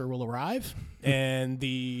master will arrive. And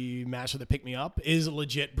the master that picked me up is a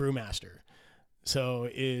legit brewmaster. So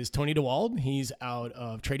is Tony DeWald. He's out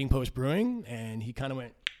of Trading Post Brewing, and he kind of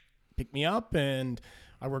picked me up, and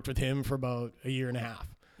I worked with him for about a year and a half.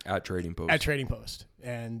 At Trading Post. At Trading Post.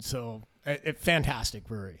 And so, fantastic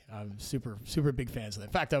brewery. I'm super, super big fans of that.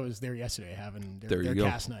 In fact, I was there yesterday having their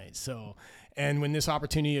cast night. So, and when this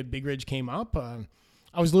opportunity at Big Ridge came up,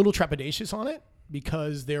 I was a little trepidatious on it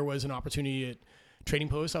because there was an opportunity at Trading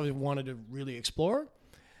Post I wanted to really explore.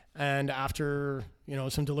 And after,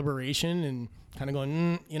 some deliberation and kind of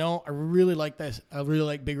going, I really like this. I really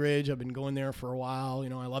like Big Ridge. I've been going there for a while.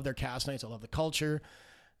 I love their cast nights. I love the culture.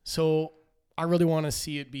 So I really want to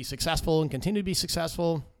see it be successful and continue to be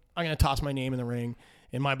successful. I'm going to toss my name in the ring.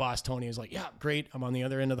 And my boss, Tony, is like, yeah, great. I'm on the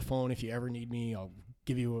other end of the phone. If you ever need me, I'll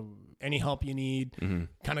give you any help you need. Mm-hmm.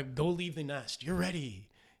 Kind of go leave the nest. You're ready.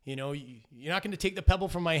 You're not going to take the pebble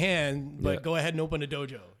from my hand, but go ahead and open a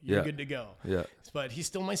dojo. You're good to go. Yeah. But he's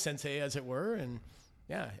still my sensei, as it were. And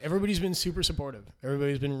yeah, everybody's been super supportive.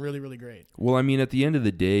 Everybody's been really, really great. Well, I mean, at the end of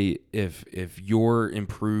the day, if you're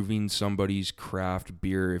improving somebody's craft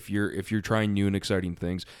beer, if you're trying new and exciting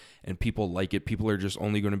things and people like it, people are just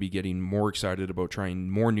only going to be getting more excited about trying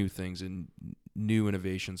more new things and new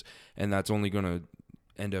innovations. And that's only going to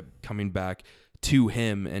end up coming back to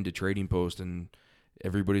him and to Trading Post, and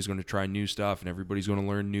everybody's going to try new stuff and everybody's going to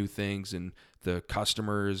learn new things, and the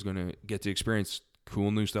customer is going to get to experience cool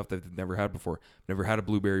new stuff that they've never had before. Never had a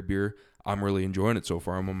blueberry beer. I'm really enjoying it so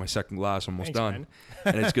far. I'm on my second glass, almost done.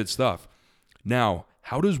 And it's good stuff. Now,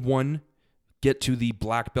 how does one get to the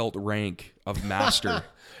black belt rank of master?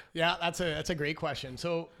 Yeah, that's a great question.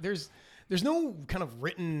 So there's no kind of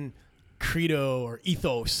written credo or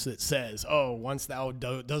ethos that says, once thou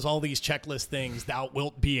does all these checklist things, thou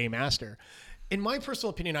wilt be a master. In my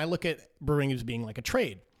personal opinion, I look at brewing as being like a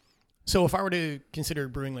trade. So if I were to consider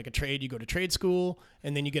brewing like a trade, you go to trade school,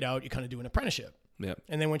 and then you get out, you kind of do an apprenticeship. Yeah.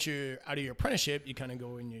 And then once you're out of your apprenticeship, you kind of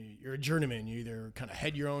go and you're a journeyman. You either kind of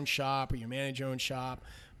head your own shop or you manage your own shop.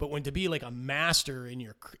 But when to be like a master in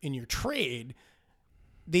your trade,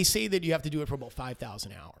 they say that you have to do it for about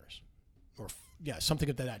 5,000 hours, or something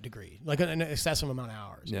of that degree, like an excessive amount of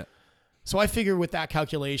hours. Yeah. So I figure with that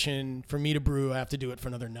calculation, for me to brew, I have to do it for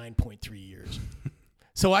another 9.3 years.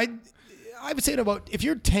 So I would say if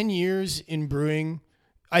you're 10 years in brewing,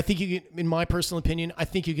 I think you can, in my personal opinion, I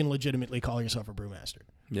think you can legitimately call yourself a brewmaster.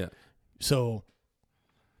 Yeah. So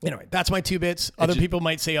anyway, that's my 2 bits. Other people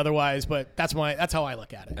might say otherwise, but that's how I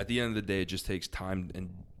look at it. At the end of the day, it just takes time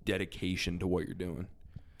and dedication to what you're doing.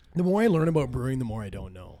 The more I learn about brewing, the more I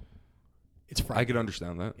don't know. It's frightening. I could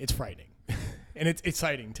understand that. It's frightening. And it's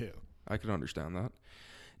exciting too. I could understand that.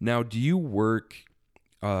 Now, do you work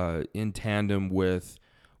in tandem with,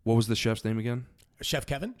 what was the chef's name again? Chef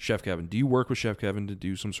Kevin? Chef Kevin. Do you work with Chef Kevin to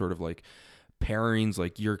do some sort of like pairings,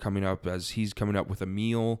 like you're coming up as he's coming up with a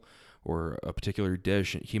meal or a particular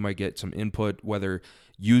dish? He might get some input, whether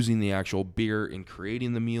using the actual beer in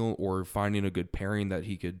creating the meal or finding a good pairing that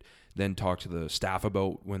he could then talk to the staff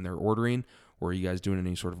about when they're ordering. Or are you guys doing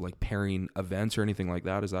any sort of like pairing events or anything like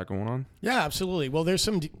that? Is that going on? Yeah, absolutely. Well, there's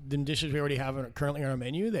some dishes we already have currently on our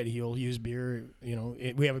menu that he'll use beer.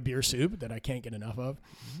 We have a beer soup that I can't get enough of.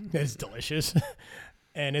 It's delicious.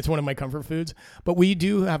 And it's one of my comfort foods. But we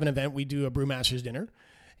do have an event. We do a Brewmasters dinner.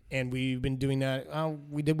 And we've been doing that.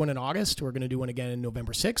 We did one in August. We're going to do one again in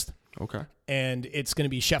November 6th. Okay. And it's going to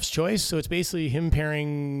be chef's choice. So it's basically him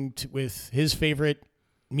pairing with his favorite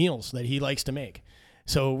meals that he likes to make.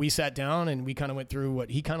 So we sat down and we kind of went through what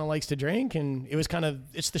he kind of likes to drink, and it was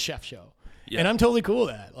it's the chef show. Yeah. And I'm totally cool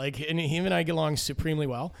with that. Like, and him and I get along supremely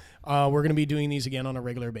well. We're going to be doing these again on a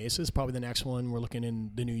regular basis. Probably the next one we're looking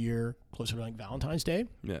in the new year, closer to like Valentine's Day.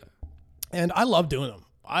 Yeah. And I love doing them.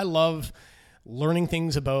 I love learning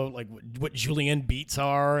things about like what julienne beets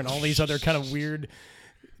are and all these other kind of weird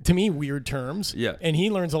terms. Yeah. And he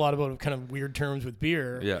learns a lot about kind of weird terms with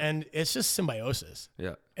beer. Yeah. And it's just symbiosis.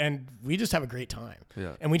 Yeah. And we just have a great time.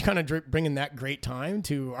 Yeah. And we kind of bring in that great time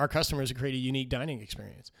to our customers to create a unique dining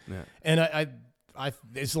experience. Yeah. And I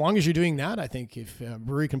as long as you're doing that, I think if a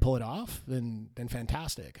brewery can pull it off, then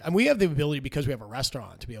fantastic. And we have the ability, because we have a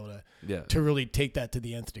restaurant, to be able to really take that to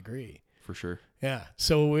the nth degree. For sure. Yeah.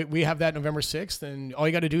 So we have that November 6th, and all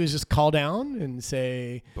you got to do is just call down and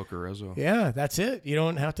say, book a reso. Yeah, that's it. You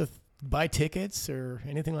don't have to buy tickets or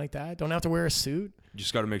anything like that. Don't have to wear a suit. You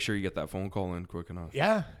just got to make sure you get that phone call in quick enough.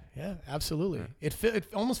 Yeah, absolutely. Yeah. It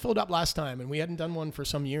almost filled up last time, and we hadn't done one for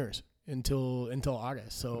some years until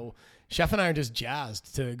August. So Chef and I are just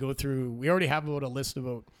jazzed to go through. We already have about a list of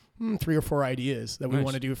about 3 or 4 ideas that we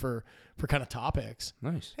want to do for kind of topics.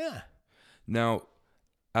 Nice. Yeah. Now,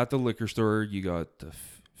 at the liquor store, you got the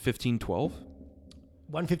 1512?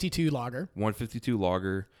 152 lager. 152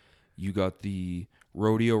 lager. You got the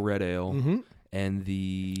Rodeo Red Ale and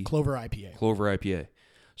the Clover IPA. Clover IPA.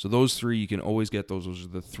 So those 3, you can always get those. Those are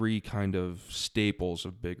the 3 kind of staples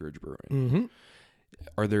of Big Ridge Brewing. Mm-hmm.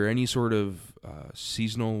 Are there any sort of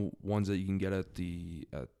seasonal ones that you can get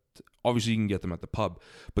obviously you can get them at the pub,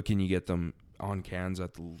 but can you get them on cans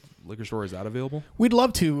at the liquor store? Is that available? We'd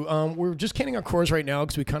love to. We're just canning our cores right now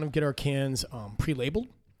because we kind of get our cans pre-labeled.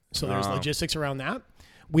 So there's logistics around that.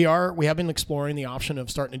 We have been exploring the option of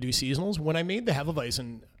starting to do seasonals. When I made the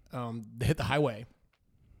Hefeweizen hit the highway,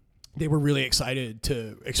 they were really excited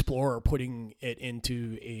to explore putting it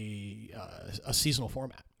into a seasonal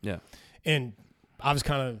format. Yeah. And I was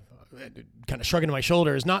kind of shrugging my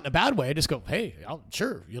shoulders, not in a bad way. I just go, hey,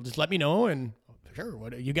 sure, you'll just let me know, and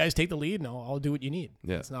sure, you guys take the lead, and I'll do what you need.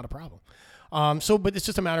 Yeah. It's not a problem. But it's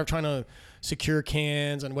just a matter of trying to secure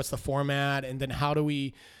cans and what's the format, and then how do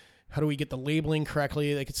we get the labeling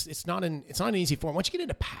correctly? Like it's not an easy form. Once you get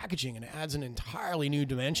into packaging, and it adds an entirely new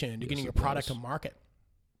dimension to getting your product to market.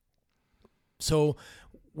 So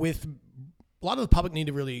with a lot of the public need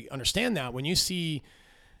to really understand that when you see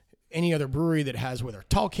any other brewery that has, whether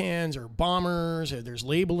tall cans or bombers, or there's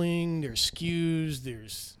labeling, there's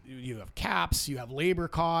SKUs, you have caps, you have labor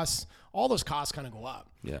costs, all those costs kind of go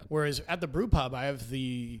up. Yeah. Whereas at the brew pub, I have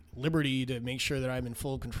the liberty to make sure that I'm in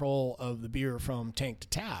full control of the beer from tank to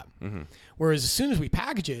tap. Mm-hmm. Whereas as soon as we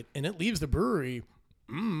package it and it leaves the brewery,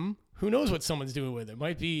 who knows what someone's doing with it? It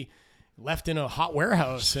might be left in a hot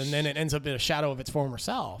warehouse and then it ends up in a shadow of its former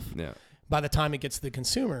self. Yeah. By the time it gets to the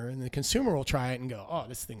consumer, and the consumer will try it and go, oh,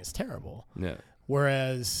 this thing is terrible. Yeah.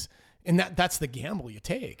 Whereas, and that's the gamble you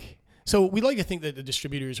take. So we like to think that the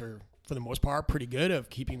distributors are, for the most part, pretty good of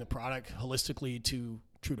keeping the product holistically true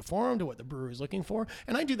to form, to what the brewer is looking for.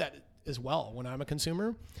 And I do that as well when I'm a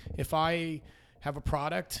consumer. If I have a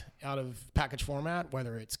product out of package format,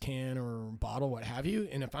 whether it's can or bottle, what have you,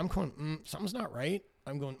 and if I'm going, something's not right,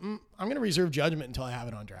 I'm going to reserve judgment until I have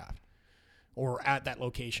it on draft, or at that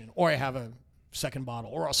location, or I have a second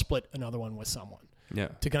bottle, or I'll split another one with someone. Yeah.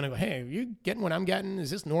 To kind of go, hey, are you getting what I'm getting? Is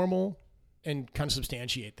this normal? And kind of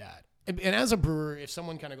substantiate that. And as a brewer, if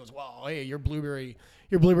someone kind of goes, well, hey, your blueberry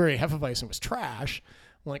Hefeweizen was trash,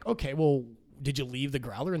 I'm like, okay, well, did you leave the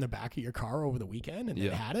growler in the back of your car over the weekend and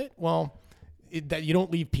then had it? Well, that you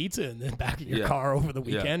don't leave pizza in the back of your car over the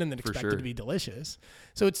weekend and then expect it to be delicious.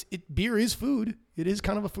 So beer is food. It is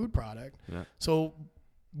kind of a food product. Yeah. So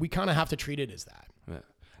we kind of have to treat it as that. Yeah.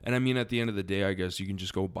 And I mean, at the end of the day, I guess you can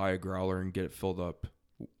just go buy a growler and get it filled up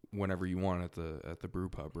whenever you want at the brew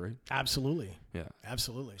pub, right? Absolutely. Yeah.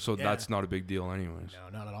 Absolutely. So that's not a big deal anyways. No,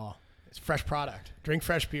 not at all. It's fresh product. Drink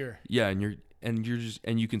fresh beer. Yeah, and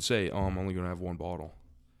you can say, "Oh, I'm only going to have one bottle."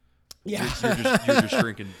 Yeah. You're just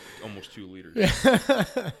drinking almost 2 liters. Yeah.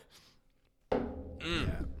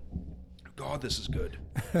 God, this is good.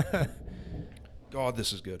 God,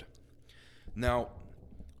 this is good. Now,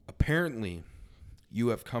 apparently, you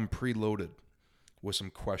have come preloaded with some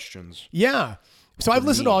questions. Yeah. So I've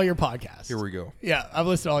listened to all your podcasts. Here we go. Yeah, I've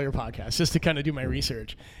listened to all your podcasts just to kind of do my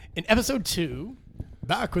research. In episode 2,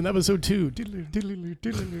 back when episode 2,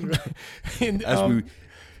 and,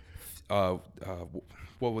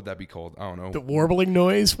 what would that be called? I don't know. The warbling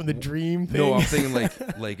noise from the dream thing. No, I'm thinking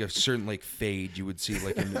like a certain like fade you would see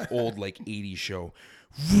like in an old like 80s show.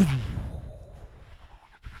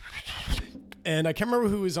 And I can't remember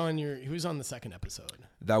who was on the second episode.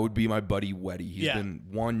 That would be my buddy Weddy. He's been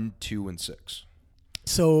 1, 2, and 6.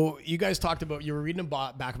 So you guys talked about, you were reading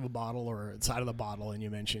back of a bottle or side of the bottle, and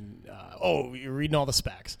you mentioned, you're reading all the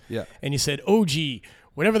specs. Yeah. And you said, OG,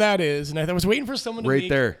 whatever that is. And I was waiting for someone to right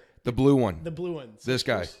there. The blue one. The blue ones. This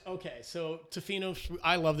guy. Okay, so Tofino,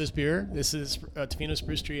 I love this beer. This is Tofino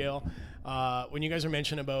Spruce Tree Ale. When you guys were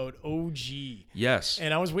mentioning about OG. Yes.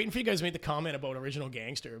 And I was waiting for you guys to make the comment about Original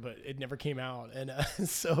Gangster, but it never came out. And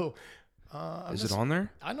so... is it on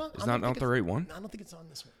there? Is that not the right one? I don't think it's on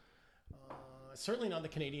this one. Certainly not the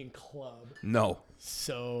Canadian Club. No.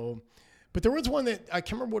 So... But there was one that... I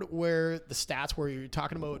can't remember where the stats were. You were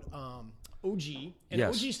talking about OG. And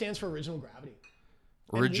yes. OG stands for Original Gravity.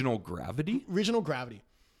 Original Gravity? Original Gravity.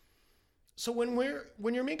 So when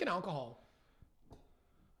you're making alcohol,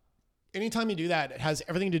 anytime you do that, it has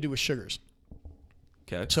everything to do with sugars.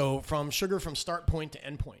 Okay. So from start point to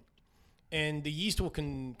end point. And the yeast will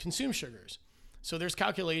consume sugars. So there's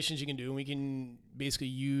calculations you can do, and we can basically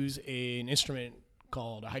use an instrument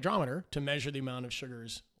called a hydrometer to measure the amount of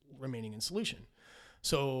sugars remaining in solution.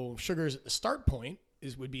 So sugar's start point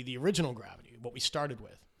would be the original gravity, what we started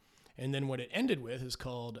with. And then what it ended with is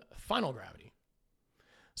called final gravity.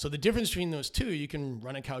 So the difference between those two, you can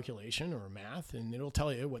run a calculation or math, and it'll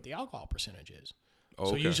tell you what the alcohol percentage is. Okay.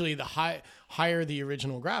 So usually the higher the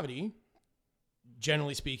original gravity,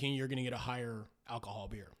 generally speaking, you're going to get a higher alcohol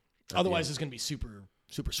beer. Otherwise, it's going to be super,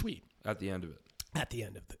 super sweet. At the end of it. At the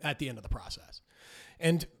end of the process.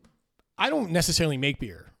 And I don't necessarily make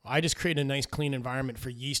beer. I just create a nice, clean environment for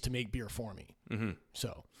yeast to make beer for me. Mm-hmm.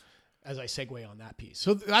 So... as I segue on that piece.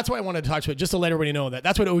 So that's why I wanted to talk to it, just to let everybody know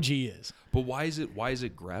that's what OG is. But why is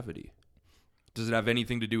it gravity? Does it have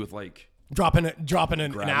anything to do with like dropping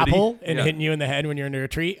an apple and hitting you in the head when you're under a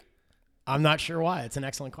tree? I'm not sure why. It's an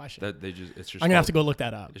excellent question. I'm gonna have to go look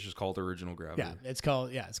that up. It's just called original gravity. Yeah, it's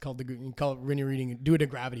called when you're reading, do it a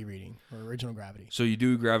gravity reading or original gravity. So you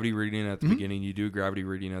do a gravity reading at the beginning, you do a gravity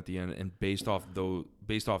reading at the end, and based off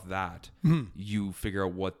that, you figure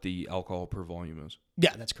out what the alcohol per volume is.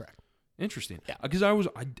 Yeah, that's correct. Interesting. Yeah. Because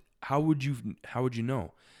how would you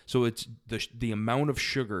know? So it's the amount of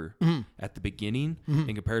sugar at the beginning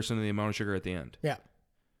in comparison to the amount of sugar at the end. Yeah.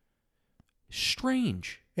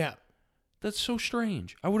 Strange. Yeah. That's so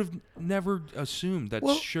strange. I would have never assumed that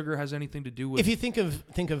sugar has anything to do with. If you think of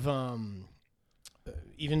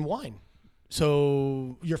even wine.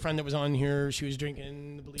 So your friend that was on here, she was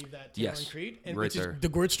drinking, I believe that yes, Crete, and right which there. Is the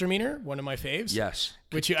Gewürztraminer, one of my faves. Yes,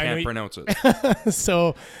 which I can't pronounce it.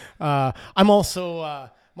 So I'm also,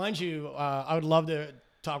 mind you, I would love to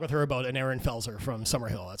talk with her about an Aaron Felser from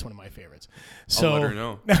Summerhill. That's one of my favorites. So I'll let her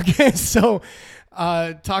know. Okay, so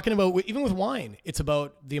talking about even with wine, it's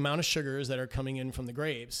about the amount of sugars that are coming in from the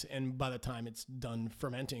grapes, and by the time it's done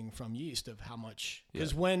fermenting from yeast, of how much.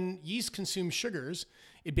 Because when yeast consumes sugars,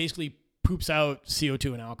 it basically poops out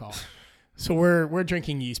CO2 and alcohol. So we're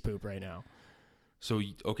drinking yeast poop right now. So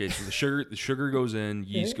okay, so the sugar goes in,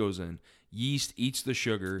 yeast goes in. Yeast eats the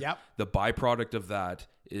sugar. Yep. The byproduct of that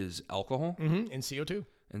is alcohol and CO2.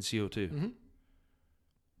 And CO2. Mm-hmm.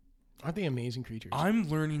 Aren't they amazing creatures? I'm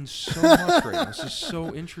learning so much right now. This is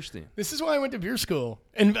so interesting. This is why I went to beer school,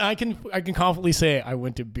 and I can confidently say I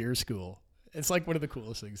went to beer school. It's like one of the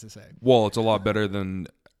coolest things to say. Well, it's a lot better than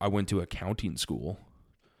I went to accounting school.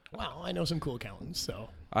 Well, I know some cool accountants, so.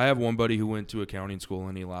 I have one buddy who went to accounting school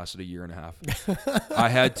and he lasted a year and a half. I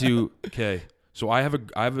had to, so I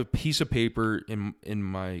have a piece of paper in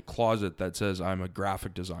my closet that says I'm a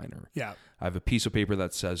graphic designer. Yeah. I have a piece of paper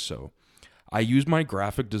that says so. I used my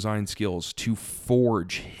graphic design skills to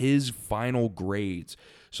forge his final grades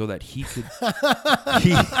so that he could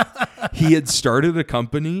he had started a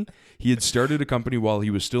company. He had started a company while he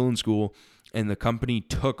was still in school, and the company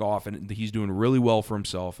took off, and he's doing really well for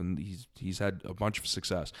himself, and he's had a bunch of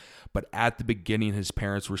success. But at the beginning, his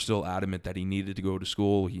parents were still adamant that he needed to go to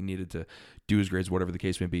school. He needed to do his grades, whatever the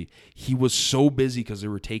case may be. He was so busy because they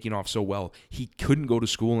were taking off so well, he couldn't go to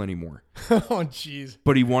school anymore. Oh, jeez.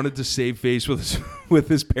 But he wanted to save face with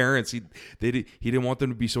his parents. He didn't want them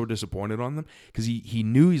to be so disappointed on them, because he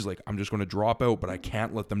knew, he's like, I'm just going to drop out, but I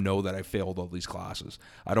can't let them know that I failed all these classes.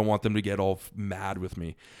 I don't want them to get all mad with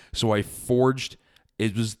me. So I forged.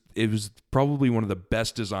 It was probably one of the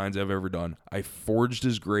best designs I've ever done. I forged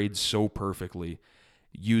his grades so perfectly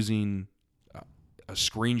using a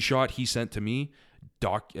screenshot he sent to me,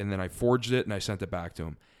 and then I forged it and I sent it back to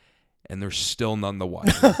him. And there's still none the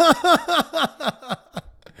wiser.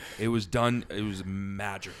 It was done. It was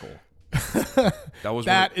magical.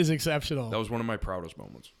 That is exceptional. That was one of my proudest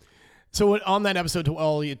moments. So on that episode,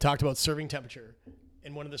 well, you talked about serving temperature,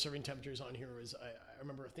 and one of the serving temperatures on here was, I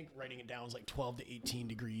remember, I think writing it down was like 12 to 18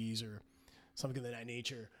 degrees or something of that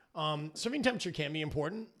nature. Serving temperature can be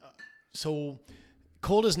important. So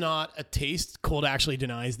cold is not a taste. Cold actually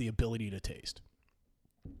denies the ability to taste.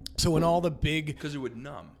 So in all the big... Because it would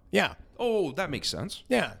numb. Yeah. Oh, that makes sense.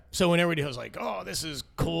 Yeah. So when everybody was like, oh, this is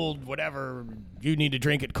cold, whatever, you need to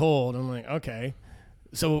drink it cold. I'm like, okay.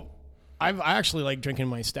 So I actually like drinking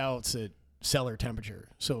my stouts at cellar temperature.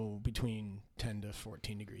 So between 10 to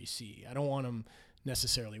 14 degrees C. I don't want them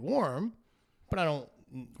necessarily warm, but I don't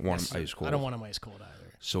want them ice cold. I don't want them ice cold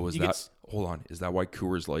either. So is that... Hold on. Is that why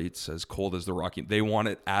Coors Light says cold as the Rocky? They want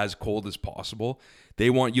it as cold as possible. They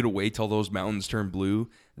want you to wait till those mountains turn blue.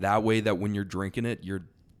 That way that when you're drinking it,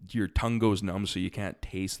 your tongue goes numb so you can't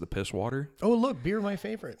taste the piss water. Oh, look, beer, my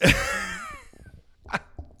favorite.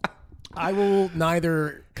 I will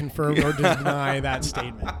neither confirm nor deny that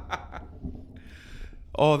statement.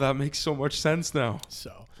 Oh, that makes so much sense now.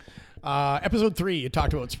 So, episode 3, you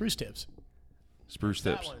talked about spruce tips. Spruce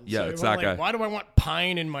tips. Yeah, So it's that guy. Why do I want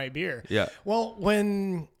pine in my beer? Yeah. Well,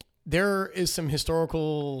 when there is some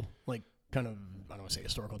historical, like, kind of, I don't want to say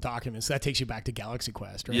historical documents, that takes you back to Galaxy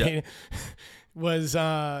Quest, right? Yeah.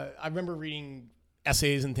 I remember reading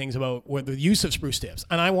essays and things about the use of spruce tips,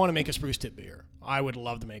 and I want to make a spruce tip beer. I would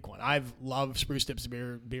love to make one. I've loved spruce tips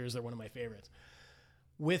beers. They're one of my favorites.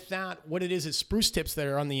 With that, what it is spruce tips that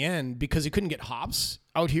are on the end, because you couldn't get hops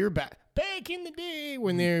out here back in the day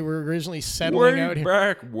when they were originally settling out here.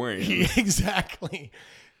 Back when. Exactly.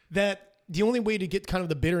 That the only way to get kind of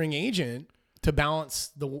the bittering agent to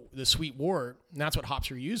balance the sweet wort, and that's what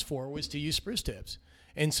hops were used for, was to use spruce tips.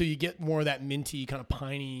 And so you get more of that minty, kind of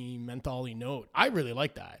piney, mentholy note. I really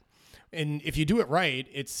like that. And if you do it right,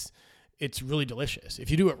 it's really delicious.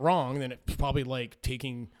 If you do it wrong, then it's probably like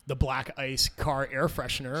taking the Black Ice car air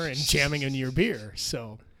freshener and jamming into your beer.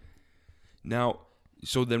 So now,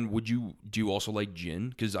 so then do you also like gin?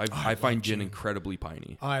 Because I find gin incredibly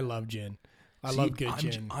piney. I love gin. I love good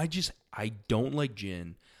gin. I don't like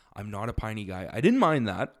gin. I'm not a piney guy. I didn't mind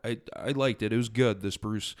that. I liked it. It was good. The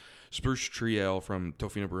Spruce Tree Ale from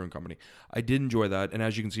Tofino Brewing Company. I did enjoy that. And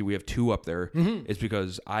as you can see, we have 2 up there. Mm-hmm. It's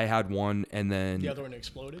because I had one and then... The other one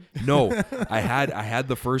exploded? No. I had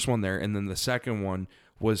the first one there, and then the second one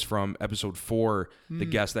was from episode 4. The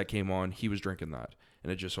guest that came on, he was drinking that.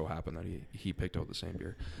 And it just so happened that he picked out the same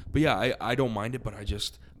beer. But yeah, I don't mind it, but I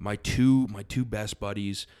just... My two best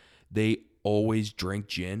buddies, they always drink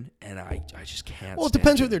gin, and I just can't. Well, it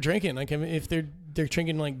depends what they're drinking. Like, I mean, if they're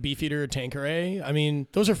drinking like Beefeater or Tanqueray, I mean,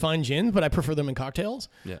 those are fine gins, but I prefer them in cocktails.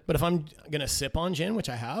 Yeah. But if I'm gonna sip on gin, which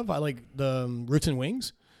I have, I like the Roots and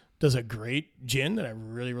Wings. Does a great gin that I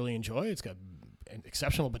really, really enjoy. It's got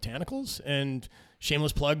exceptional botanicals, and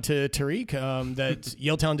shameless plug to Tariq, that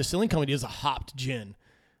Yaletown Distilling Company is a hopped gin.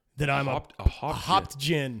 That I'm a hopped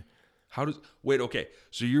gin. How does okay?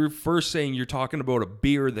 So you're first saying you're talking about a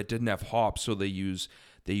beer that didn't have hops, so they use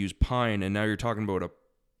pine, and now you're talking about a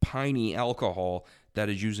piney alcohol that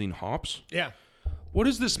is using hops? Yeah. What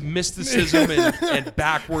is this mysticism and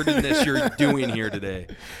backwardness you're doing here today?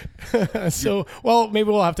 So, well, maybe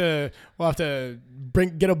we'll have to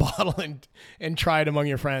get a bottle and try it among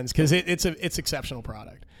your friends, because it's exceptional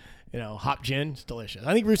product. You know, hop gin, it's delicious.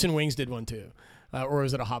 I think Roots and Wings did one too. Or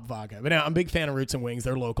is it a hop vodka? But I'm a big fan of Roots and Wings.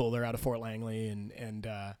 They're local. They're out of Fort Langley, and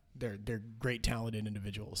they're great, talented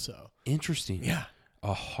individuals. So interesting. Yeah,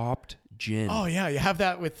 a hopped gin. Oh yeah, you have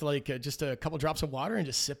that with like just a couple drops of water and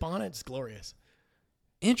just sip on it. It's glorious.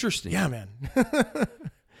 Interesting. Yeah, man.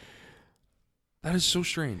 That is so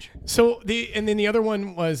strange. So and then the other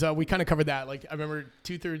one was we kind of covered that. Like I remember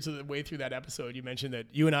 2/3 of the way through that episode, you mentioned that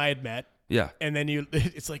you and I had met. Yeah. And then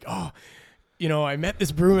it's like, oh, I met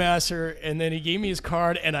this brewmaster, and then he gave me his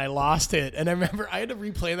card, and I lost it. And I remember I had to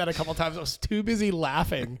replay that a couple times. I was too busy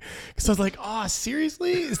laughing because I was like, oh,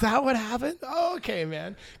 seriously? Is that what happened? Oh, okay,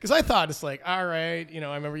 man. Because I thought it's like, all right,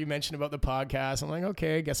 I remember you mentioned about the podcast. I'm like,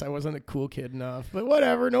 okay, I guess I wasn't a cool kid enough, but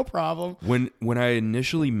whatever, no problem. When I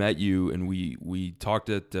initially met you and we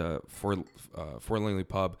talked at Fort Langley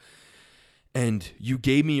Pub, and you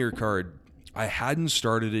gave me your card, I hadn't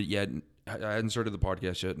started it yet. I hadn't started the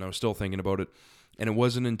podcast yet, and I was still thinking about it. And it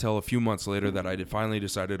wasn't until a few months later that I finally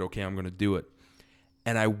decided, okay, I'm going to do it.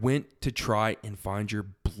 And I went to try and find your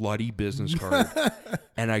bloody business card,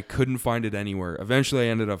 and I couldn't find it anywhere. Eventually,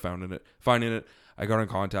 I ended up finding it. I got in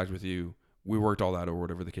contact with you. We worked all that out, or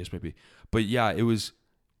whatever the case may be. But yeah, it was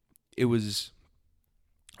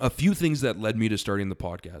a few things that led me to starting the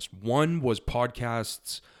podcast. One was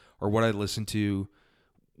podcasts, or what I listened to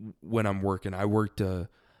when I'm working. I worked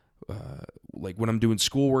like when I'm doing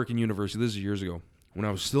schoolwork in university. This is years ago. When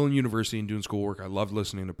I was still in university and doing schoolwork, I loved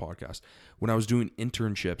listening to podcasts. When I was doing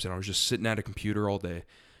internships and I was just sitting at a computer all day,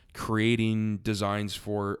 creating designs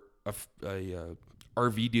for a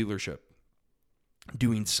RV dealership,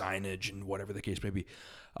 doing signage and whatever the case may be,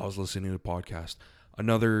 I was listening to podcasts.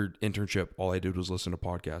 Another internship, all I did was listen to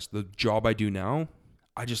podcasts. The job I do now,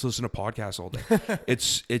 I just listen to podcasts all day.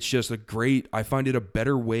 It's just I find it a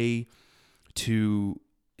better way to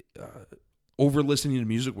over listening to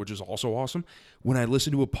music, which is also awesome. When I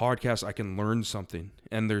listen to a podcast, I can learn something,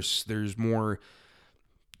 and there's more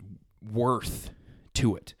worth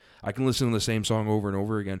to it. I can listen to the same song over and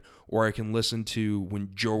over again, or I can listen to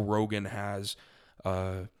when Joe Rogan has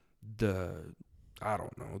the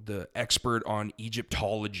expert on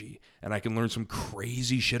Egyptology, and I can learn some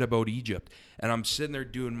crazy shit about Egypt. And I'm sitting there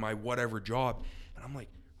doing my whatever job, and I'm like,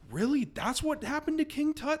 really? That's what happened to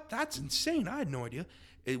King Tut? That's insane. I had no idea.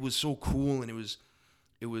 It was so cool, and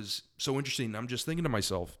it was so interesting. I'm just thinking to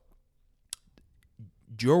myself,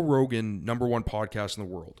 Joe Rogan, #1 podcast in the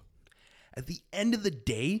world. At the end of the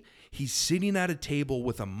day, he's sitting at a table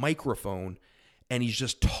with a microphone, and he's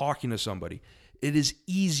just talking to somebody. It is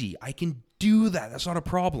easy. I can do that. That's not a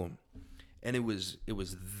problem. And it was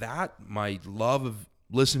that, my love of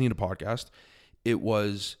listening to podcasts. It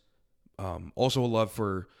was also a love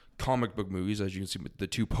for comic book movies, as you can see the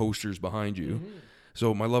two posters behind you. Mm-hmm.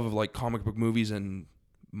 So my love of like comic book movies, and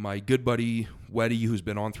my good buddy Weddy, who's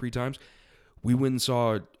been on 3 times, we went and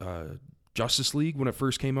saw Justice League when it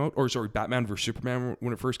first came out, Batman vs Superman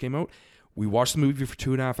when it first came out. We watched the movie for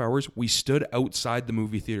 2.5 hours. We stood outside the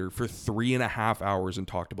movie theater for 3.5 hours and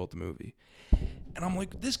talked about the movie. And I'm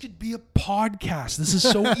like, this could be a podcast. This is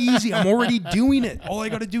so easy. I'm already doing it. All I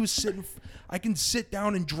got to do is I can sit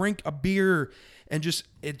down and drink a beer, and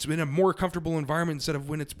it's in a more comfortable environment instead of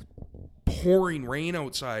when it's pouring rain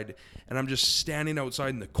outside and I'm just standing outside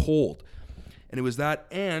in the cold. And it was that,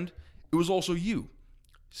 and it was also you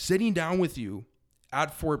sitting down with you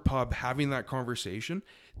at Fort Pub having that conversation.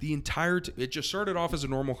 The entire it just started off as a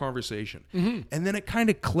normal conversation. Mm-hmm. And then it kind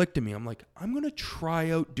of clicked to me. I'm like, I'm going to try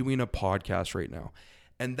out doing a podcast right now.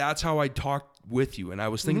 And that's how I talked with you. And I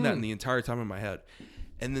was thinking that in the entire time in my head.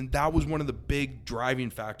 And then that was one of the big driving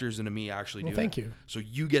factors into me actually doing it. Thank you. So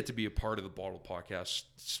you get to be a part of the Bottled Podcast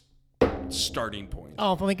starting point.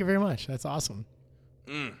 Oh, thank you very much. That's awesome.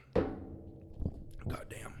 God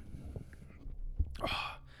damn.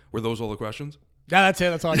 Were those all the questions? Yeah, that's it.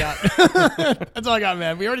 That's all I got. That's all I got,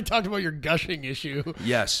 man. We already talked about your gushing issue.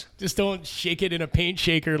 Yes. Just don't shake it in a paint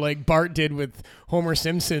shaker like Bart did with Homer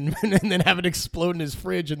Simpson and then have it explode in his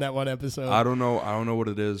fridge in that one episode. I don't know what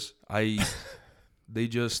it is. I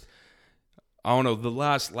don't know. The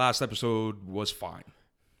last episode was fine.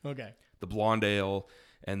 Okay. The Blonde Ale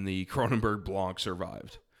and the Kronenberg Blanc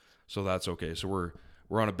survived. So that's okay. So we're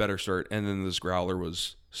on a better start. And then this growler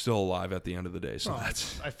was still alive at the end of the day. So I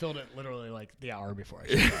filled it literally like the hour before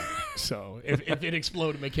I showed up. So if it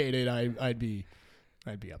exploded Macaded, I'd be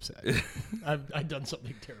upset. I've done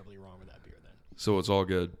something terribly wrong with that beer then. So it's all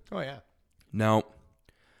good. Oh yeah. Now,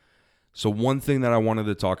 so one thing that I wanted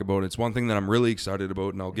to talk about, it's one thing that I'm really excited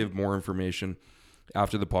about, and I'll give more information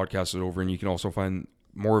after the podcast is over, and you can also find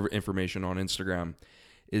more information on Instagram,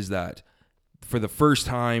 is that for the first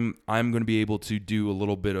time, I'm going to be able to do a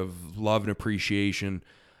little bit of love and appreciation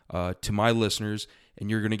to my listeners, and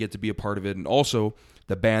you're going to get to be a part of it. And also,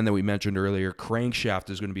 the band that we mentioned earlier, Crankshaft,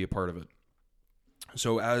 is going to be a part of it.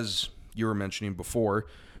 So as you were mentioning before,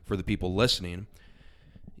 for the people listening,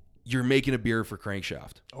 you're making a beer for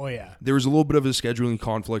Crankshaft. Oh, yeah. There was a little bit of a scheduling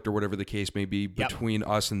conflict or whatever the case may be between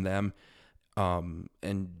us and them.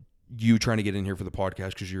 and you trying to get in here for the podcast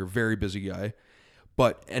because you're a very busy guy.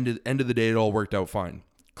 But end of the day, it all worked out fine.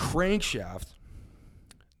 Crankshaft,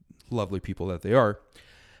 lovely people that they are,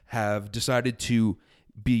 have decided to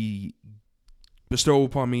bestow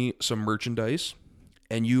upon me some merchandise,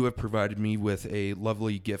 and you have provided me with a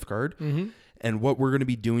lovely gift card. Mm-hmm. And what we're going to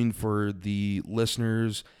be doing for the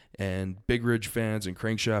listeners and Big Ridge fans and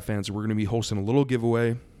Crankshaft fans, we're going to be hosting a little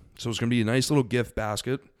giveaway. So it's going to be a nice little gift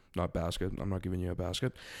basket. Not basket. I'm not giving you a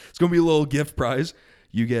basket. It's going to be a little gift prize.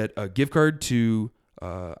 You get a gift card to,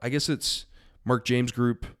 I guess it's Mark James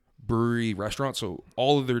Group Brewery Restaurant. So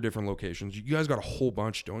all of their different locations. You guys got a whole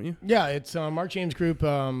bunch, don't you? Yeah, it's Mark James Group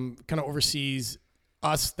kind of oversees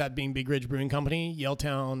us, that being Big Ridge Brewing Company,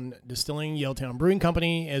 Yaletown Distilling, Yaletown Brewing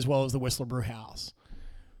Company, as well as the Whistler Brew House.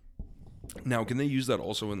 Now, can they use that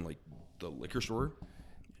also in like the liquor store?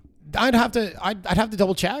 I'd have to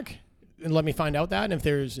double check and let me find out that. And if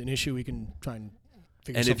there's an issue, we can try and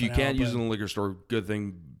figure And something if you out, can't use it but- in the liquor store, good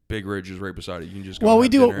thing Big Ridge is right beside it. You can just go Well, and we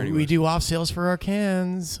have do dinner anyways. we do off sales for our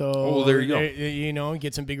cans, so Oh, there you go. You know,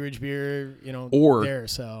 get some Big Ridge beer, Or there.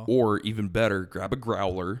 So Or even better, grab a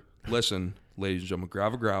growler. Listen, ladies and gentlemen,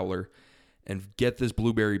 grab a growler and get this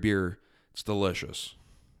blueberry beer. It's delicious.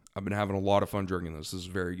 I've been having a lot of fun drinking this. This is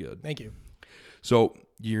very good. thank you. So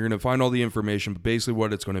you're going to find all the information, but basically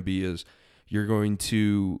what it's going to be is you're going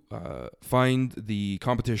to find the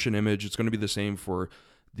competition image. It's going to be the same for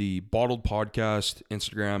the Bottled Podcast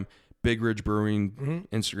Instagram, Big Ridge Brewing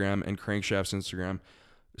Instagram, and Crankshaft's Instagram.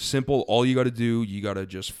 Simple. All you got to do, you got to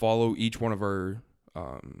just follow each one of our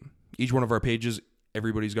pages.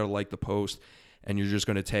 Everybody's got to like the post, and you're just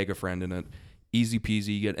going to tag a friend in it. Easy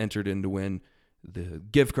peasy. You get entered in to win the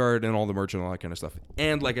gift card and all the merch and all that kind of stuff.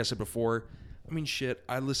 And like I said before, I mean, shit,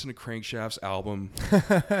 I listened to Crankshaft's album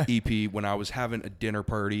EP when I was having a dinner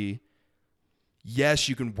party. Yes,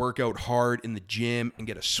 you can work out hard in the gym and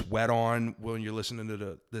get a sweat on when you're listening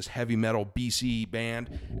to this heavy metal BC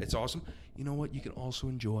band. It's awesome. You know what? You can also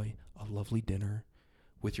enjoy a lovely dinner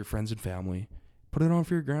with your friends and family. Put it on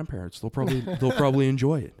for your grandparents. They'll probably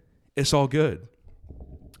enjoy it. It's all good.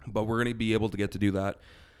 But we're going to be able to get to do that.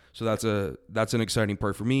 So that's an exciting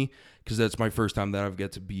part for me because that's my first time that I've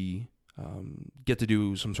get to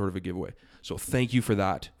do some sort of a giveaway. So thank you for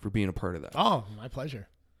that, for being a part of that. Oh, my pleasure.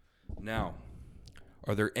 Now,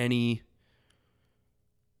 are there any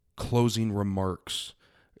closing remarks?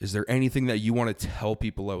 Is there anything that you want to tell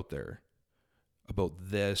people out there about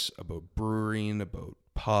this, about brewing, about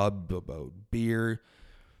pub, about beer?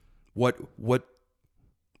 What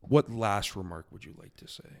last remark would you like to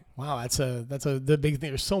say? Wow, that's the big thing.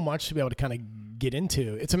 There's so much to be able to kind of get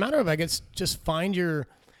into. It's a matter of, I guess, just find your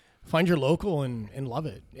local and love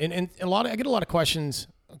it. And I get a lot of questions.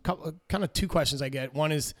 Kind of two questions I get.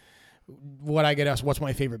 One is what I get asked, what's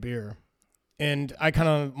my favorite beer? And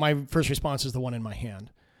my first response is the one in my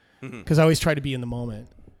hand, because I always try to be in the moment.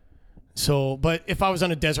 So, but if I was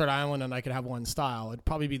on a desert island and I could have one style, it'd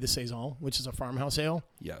probably be the Saison, which is a farmhouse ale.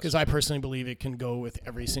 Yes. Because I personally believe it can go with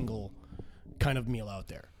every single kind of meal out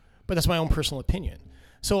there. But that's my own personal opinion.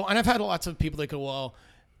 So, and I've had lots of people that go, well,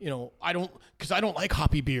 I don't like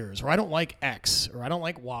hoppy beers, or I don't like X, or I don't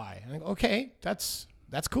like Y. And I go, okay, that's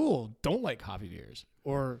cool. Don't like hoppy beers,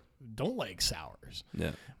 or don't like sours.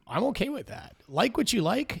 Yeah. I'm okay with that. Like what you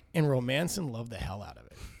like, and romance and love the hell out of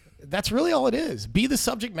it. That's really all it is. Be the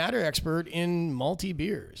subject matter expert in malty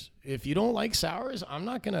beers. If you don't like sours,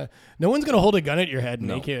 no one's gonna hold a gun at your head and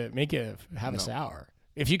make you have a sour.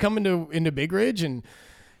 If you come into Big Ridge and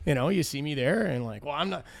you see me there and like, well,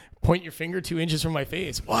 I'm not, point your finger 2 inches from my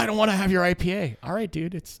face. Well, I don't want to have your IPA. All right,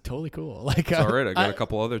 dude, it's totally cool. Like, It's all right. I got a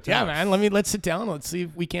couple other taps. Yeah, man. Let's sit down. Let's see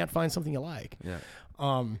if we can't find something you like. Yeah.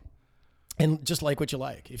 And just like what you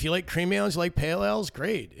like. If you like cream ales, you like pale ales,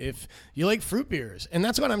 great. If you like fruit beers, and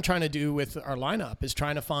that's what I'm trying to do with our lineup, is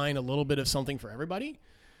trying to find a little bit of something for everybody.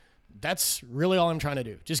 That's really all I'm trying to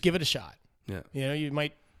do. Just give it a shot. Yeah. You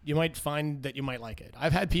might find that you might like it.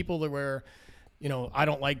 I've had people that where, I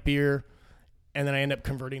don't like beer, and then I end up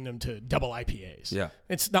converting them to double IPAs. Yeah.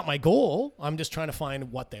 It's not my goal. I'm just trying to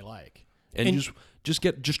find what they like. And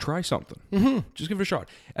just try something. Mm-hmm. Just give it a shot.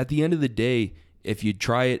 At the end of the day, if you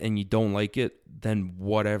try it and you don't like it, then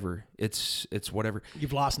whatever. It's whatever.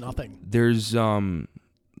 You've lost nothing. There's somebody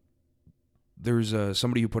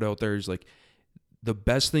who put out there is like, the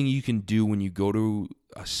best thing you can do when you go to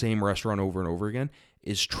a same restaurant over and over again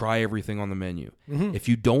is try everything on the menu. Mm-hmm. If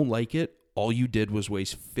you don't like it, all you did was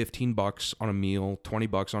waste $15 on a meal,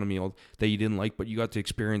 $20 on a meal that you didn't like, but you got to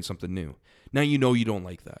experience something new. Now you don't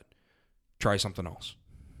like that. Try something else.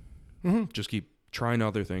 Mm-hmm. Just keep trying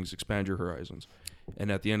other things, expand your horizons.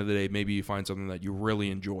 And at the end of the day, maybe you find something that you really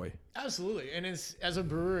enjoy. Absolutely. And as a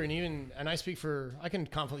brewer, and I can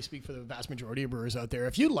confidently speak for the vast majority of brewers out there.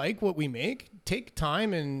 If you like what we make, take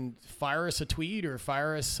time and fire us a tweet or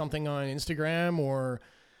fire us something on Instagram or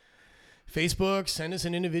Facebook, send us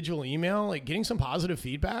an individual email, like getting some positive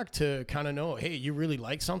feedback to kind of know, hey, you really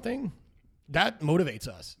like something. That motivates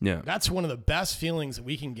us. Yeah. That's one of the best feelings that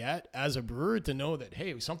we can get as a brewer, to know that,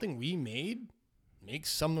 hey, something we made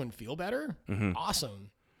makes someone feel better.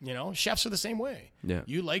 Awesome. Chefs are the same way. Yeah.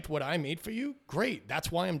 You liked what I made for you. Great.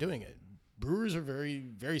 That's why I'm doing it. Brewers are very,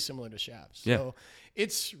 very similar to chefs. Yeah. So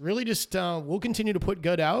it's really just, we'll continue to put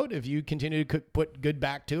good out if you continue to put good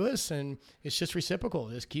back to us, and it's just reciprocal.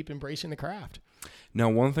 Just keep embracing the craft. Now,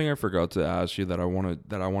 one thing I forgot to ask you that I want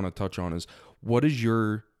to touch on is, what is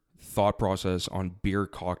your thought process on beer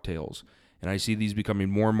cocktails? And I see these becoming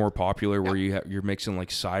more and more popular, where you're mixing like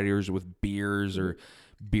ciders with beers, or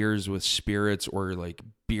beers with spirits, or like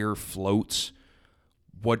beer floats.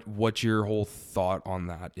 What's your whole thought on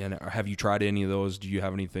that? And have you tried any of those? Do you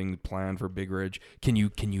have anything planned for Big Ridge? Can you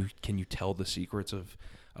tell the secrets of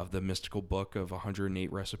the mystical book of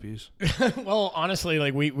 108 recipes? Well, honestly,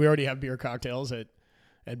 like we already have beer cocktails at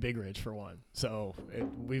Big Ridge for one. So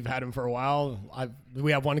we've had them for a while.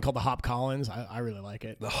 We have one called the Hop Collins. I really like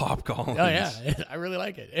it. The Hop Collins. Oh yeah, I really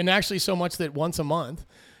like it. And actually so much that once a month,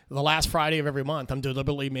 the last Friday of every month, I'm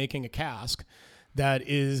deliberately making a cask that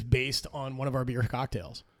is based on one of our beer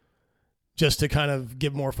cocktails, just to kind of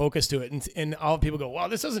give more focus to it. And all people go, wow,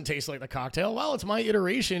 this doesn't taste like the cocktail. Well, it's my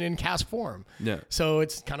iteration in cask form. Yeah. So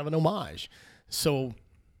it's kind of an homage. So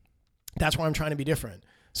that's why I'm trying to be different.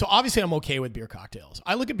 So obviously I'm okay with beer cocktails.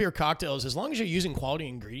 I look at beer cocktails, as long as you're using quality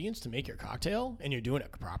ingredients to make your cocktail and you're doing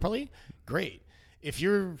it properly, great. If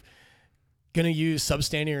you're going to use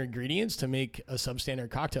substandard ingredients to make a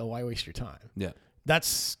substandard cocktail, why waste your time? Yeah.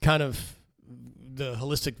 That's kind of the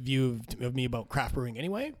holistic view of me about craft brewing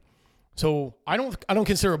anyway. So I don't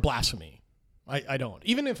consider it blasphemy. I don't.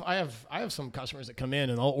 Even if I have some customers that come in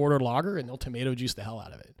and they'll order lager and they'll tomato juice the hell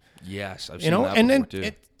out of it. Yes, I've seen that and before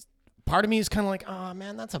then too. Part of me is kind of like, oh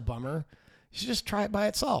man, that's a bummer. You should just try it by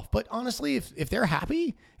itself. But honestly, if they're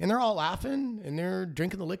happy and they're all laughing and they're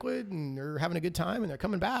drinking the liquid and they're having a good time and they're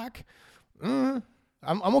coming back, I'm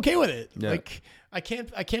okay with it. Yeah. Like I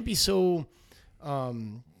can't be so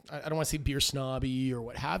I don't want to say beer snobby or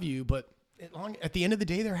what have you, but at the end of the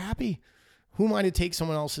day, they're happy. Who am I to take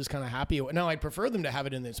someone else's kind of happy? Now, I'd prefer them to have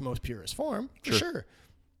it in its most purest form, for sure.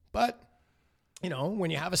 But,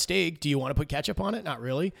 when you have a steak, do you want to put ketchup on it? Not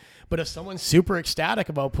really. But if someone's super ecstatic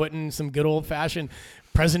about putting some good old-fashioned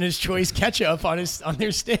President's Choice ketchup on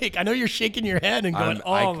their steak, I know you're shaking your head and going,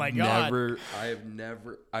 my God.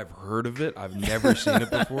 I've heard of it. I've never seen it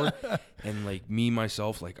before. And like me,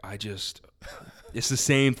 myself, like it's the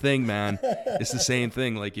same thing, man. It's the same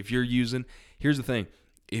thing. Like here's the thing.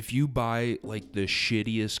 If you buy like the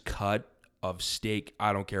shittiest cut of steak,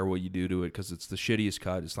 I don't care what you do to it, because it's the shittiest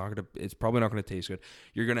cut. It's probably not gonna taste good.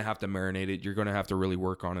 You're gonna have to marinate it. You're gonna have to really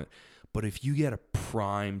work on it. But if you get a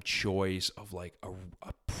prime choice of like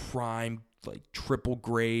a prime like triple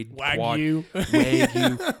grade Wagyu,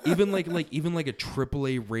 even like a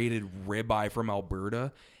AAA rated ribeye from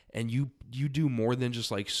Alberta, and you do more than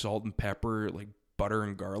just like salt and pepper, like butter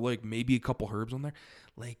and garlic, maybe a couple herbs on there,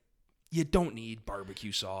 like you don't need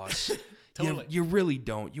barbecue sauce. Totally. You really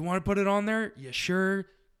don't. You want to put it on there? You sure?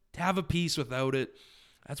 Have a piece without it.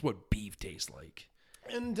 That's what beef tastes like.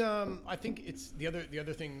 And I think it's the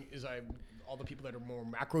other thing is all the people that are more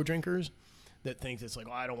macro drinkers that think it's like,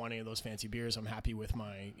 I don't want any of those fancy beers. I'm happy with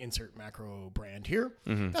my insert macro brand here.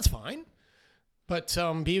 Mm-hmm. That's fine. But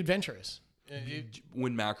be adventurous.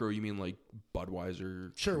 When macro, you mean like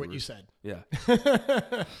Budweiser? Sure, what you said. Yeah.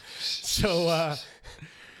 So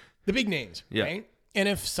the big names, yeah. Right? And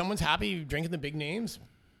if someone's happy drinking the big names,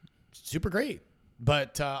 super great.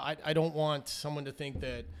 But I don't want someone to think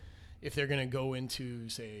that if they're going to go into,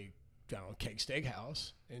 say, I don't know, Keg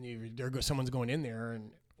Steakhouse, and someone's going in there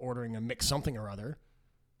and ordering a mix something or other,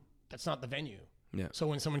 that's not the venue. Yeah. So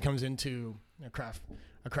when someone comes into a craft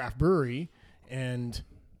brewery and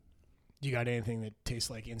you got anything that tastes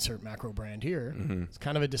like insert macro brand here, mm-hmm. It's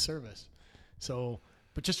kind of a disservice. So,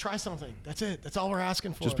 but just try something. That's it. That's all we're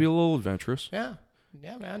asking for. Just be a little adventurous. Yeah.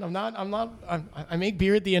 Yeah, man. I make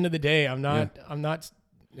beer at the end of the day. I'm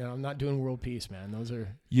not doing world peace, man. Those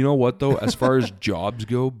are. You know what though? As far as jobs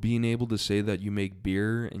go, being able to say that you make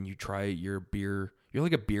beer and you try your beer, you're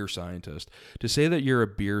like a beer scientist. To say that you're a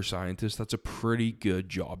beer scientist, that's a pretty good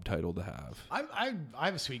job title to have. I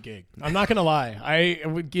have a sweet gig. I'm not gonna lie. I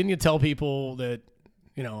would get to tell people that,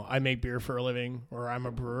 I make beer for a living or I'm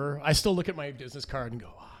a brewer. I still look at my business card and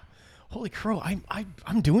go, holy crow,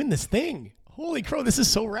 I'm doing this thing. Holy crow, this is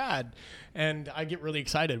so rad. And I get really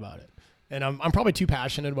excited about it. And I'm probably too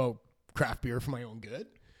passionate about craft beer for my own good,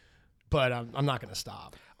 but I'm not going to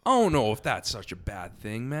stop. I don't know if that's such a bad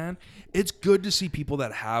thing, man. It's good to see people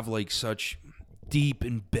that have like such deep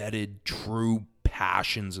embedded true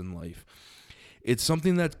passions in life. It's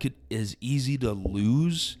something that is easy to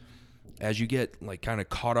lose as you get like kind of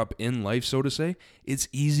caught up in life, so to say. It's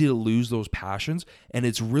easy to lose those passions, and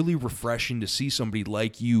it's really refreshing to see somebody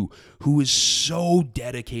like you who is so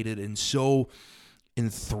dedicated and so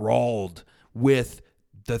enthralled with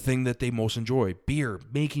the thing that they most enjoy: beer,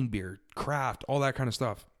 making beer, craft, all that kind of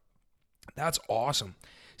stuff. That's awesome.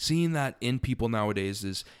 Seeing that in people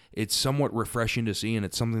nowadays it's somewhat refreshing to see, and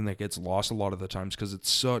it's something that gets lost a lot of the times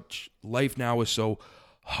because life now is so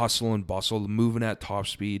hustle and bustle, moving at top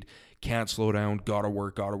speed, can't slow down, gotta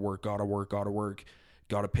work,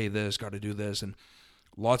 gotta pay this, gotta do this. And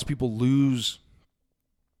lots of people lose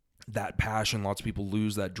that passion. Lots of people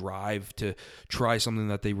lose that drive to try something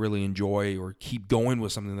that they really enjoy or keep going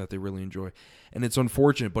with something that they really enjoy. And it's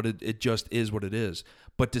unfortunate, but it just is what it is.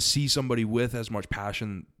 But to see somebody with as much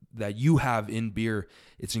passion that you have in beer,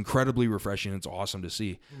 it's incredibly refreshing. It's awesome to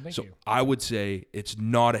see. Thank you. I would say it's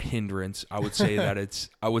not a hindrance. I'd say that it's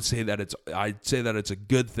a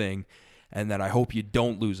good thing, and that I hope you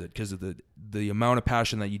don't lose it, because of the amount of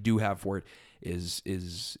passion that you do have for it is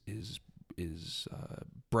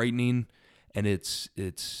brightening, and it's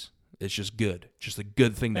just good. Just a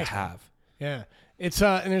good thing to have. Yeah. It's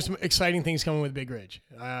and there's some exciting things coming with Big Ridge.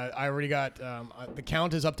 I already got the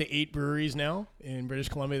count is up to 8 breweries now in British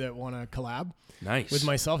Columbia that want to collab. Nice. With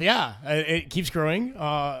myself. Yeah, it keeps growing.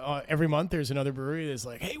 Every month there's another brewery that's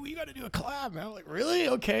like, hey, we got to do a collab. And I'm like, really?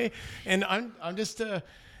 Okay. And I'm just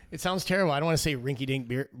it sounds terrible. I don't want to say rinky dink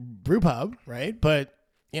brew pub, right? But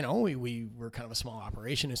you know, we're kind of a small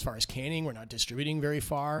operation as far as canning. We're not distributing very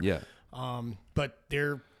far. Yeah. But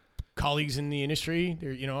they're colleagues in the industry.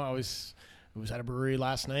 I was at a brewery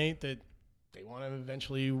last night that they want to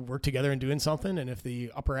eventually work together and doing something. And if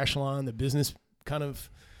the upper echelon, the business kind of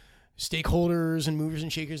stakeholders and movers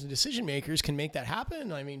and shakers and decision makers can make that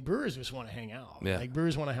happen, I mean, brewers just want to hang out. Yeah. Like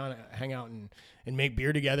brewers want to hang out and make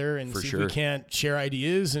beer together and For see sure. if we can't share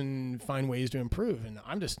ideas and find ways to improve. And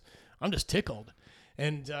I'm just tickled.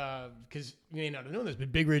 And because you may not have known this,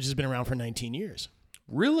 but Big Ridge has been around for 19 years.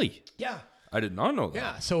 Really? Yeah. I did not know that.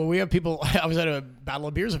 Yeah, so we have people. I was at a Battle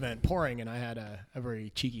of Beers event pouring, and I had a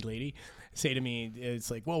very cheeky lady say to me,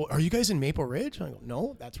 it's like, well, are you guys in Maple Ridge? I go,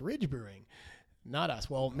 no, that's Ridge Brewing, not us.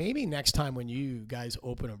 Well, maybe next time when you guys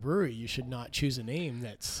open a brewery, you should not choose a name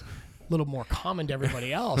that's a little more common to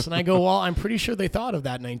everybody else. And I go, well, I'm pretty sure they thought of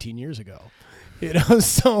that 19 years ago.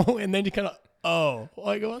 So, and then you kind of,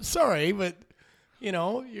 I go, I'm sorry, but,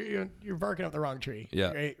 you're barking up the wrong tree.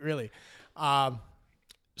 Yeah. Right? Really.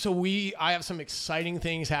 So I have some exciting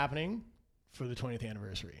things happening for the 20th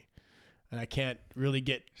anniversary, and I can't really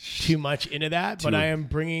get too much into that, but I am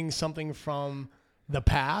bringing something from the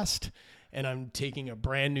past, and I'm taking a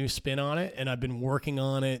brand new spin on it, and I've been working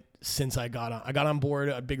on it since I got on board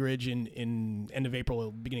at Big Ridge in end of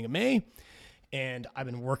April, beginning of May, and I've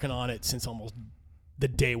been working on it since almost the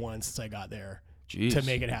day one since I got there. Jeez. To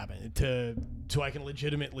make it happen, so I can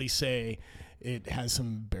legitimately say it has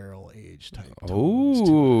some barrel age type tones to it,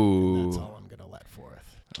 and that's all I'm gonna let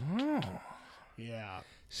forth. Oh. Yeah.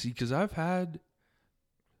 See, because I've had.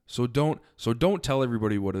 So don't tell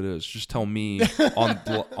everybody what it is. Just tell me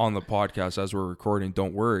on the podcast as we're recording.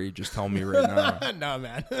 Don't worry. Just tell me right now. No,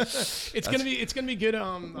 man. It's gonna be good.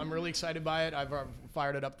 I'm really excited by it. I've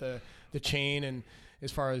fired it up the chain, and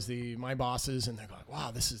as far as my bosses, and they're going, wow,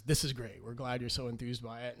 this is great. We're glad you're so enthused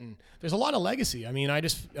by it. And there's a lot of legacy. I mean,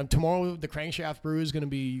 tomorrow the Crankshaft Brew is going to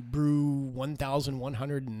be brew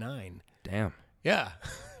 1,109. Damn. Yeah.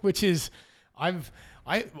 Which is, I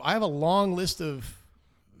have a long list of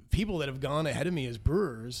people that have gone ahead of me as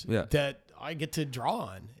brewers that I get to draw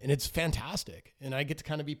on, and it's fantastic. And I get to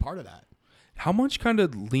kind of be part of that. How much kind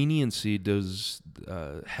of leniency does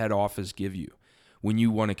head office give you when you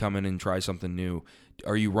want to come in and try something new?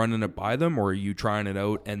 Are you running it by them, or are you trying it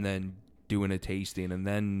out and then doing a tasting and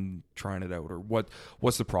then trying it out? Or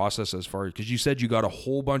what's the process as far as, because you said you got a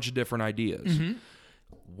whole bunch of different ideas. Mm-hmm.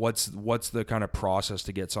 What's the kind of process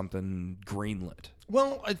to get something greenlit?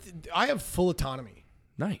 Well, I have full autonomy.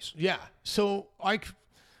 Nice. Yeah. So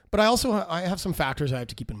but I also I have some factors I have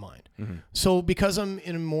to keep in mind. Mm-hmm. So because I'm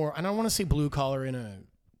in a more, I don't want to say blue collar in a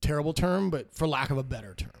terrible term, but for lack of a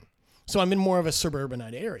better term. So I'm in more of a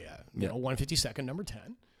suburbanite area, 152nd, number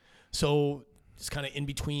 10. So it's kind of in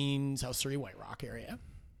between South Surrey, White Rock area.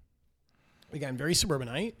 Again, very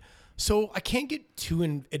suburbanite. So I can't get too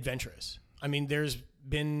adventurous. I mean, there's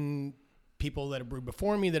been people that have brewed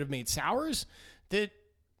before me that have made sours that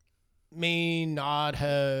may not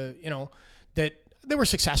have, that they were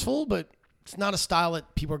successful, but it's not a style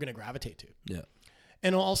that people are going to gravitate to. Yeah.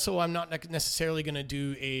 And also, I'm not necessarily going to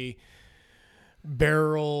do a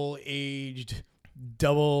barrel-aged,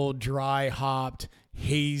 double dry hopped,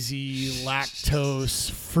 hazy, lactose,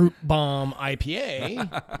 fruit bomb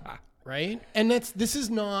IPA, right? And this is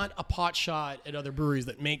not a pot shot at other breweries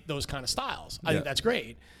that make those kind of styles. I think that's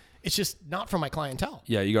great. It's just not for my clientele.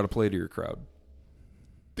 Yeah, you got to play to your crowd.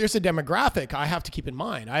 There's a demographic I have to keep in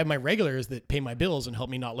mind. I have my regulars that pay my bills and help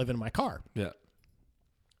me not live in my car. Yeah.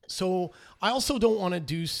 So I also don't want to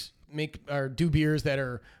do beers that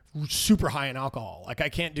are super high in alcohol. Like I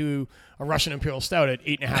can't do a Russian Imperial Stout at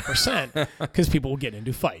 8.5% because people will get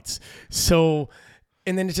into fights. So,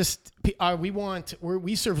 and then it just we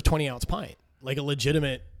serve a 20-ounce pint, like a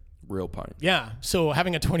legitimate Real pint. Yeah. So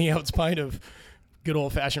having a 20-ounce pint of good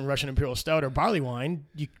old-fashioned Russian Imperial Stout or barley wine,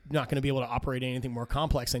 you're not going to be able to operate anything more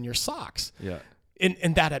complex than your socks. Yeah.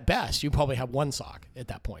 And that at best, you probably have one sock at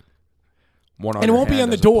that point. One on And it your won't be hand on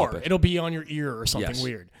the as a door. puppet. It'll be on your ear or something Yes.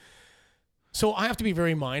 weird. So I have to be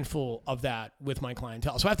very mindful of that with my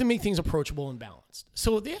clientele. So I have to make things approachable and balanced.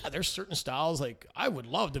 So yeah, there's certain styles like I would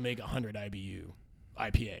love to make a 100 IBU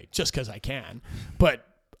IPA just because I can, but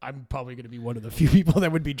I'm probably going to be one of the few people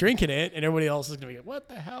that would be drinking it, and everybody else is going to be like, "What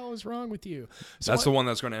the hell is wrong with you?" So That's the one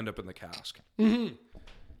that's going to end up in the cask.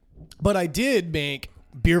 But I did make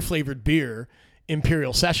beer-flavored beer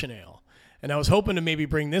Imperial Session Ale, and I was hoping to maybe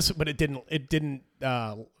bring this, but it didn't.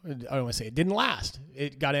 I don't want to say it didn't last.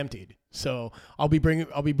 It got emptied. So I'll be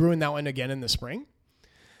brewing that one again in the spring,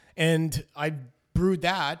 and I brewed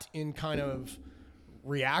that in kind of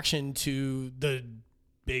reaction to the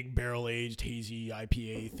big barrel-aged hazy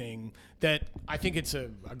IPA thing that I think it's a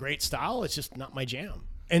great style. It's just not my jam.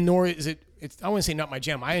 And nor is it, I wouldn't say not my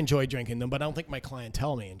jam. I enjoy drinking them, but I don't think my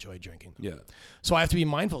clientele may enjoy drinking them. Yeah. So I have to be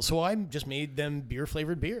mindful. So I just made them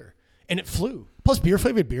beer-flavored beer. And it flew. Plus,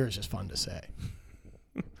 beer-flavored beer is just fun to say.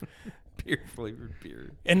 Beer flavored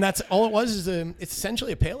beer. And that's all it was. It's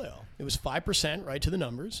essentially a pale ale. It was 5% right to the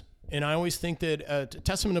numbers. And I always think that a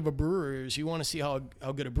testament of a brewer is you want to see how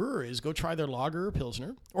good a brewer is. Go try their lager or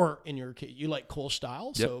pilsner, or in your case, you like Kolsch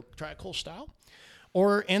style, so try a Kolsch style,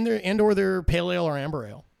 or their pale ale or amber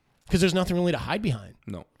ale, because there's nothing really to hide behind.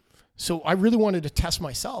 No. So I really wanted to test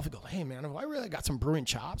myself and go, hey man, if I really got some brewing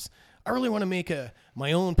chops, I really want to make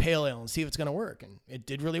my own pale ale and see if it's going to work. And it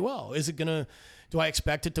did really well. Do I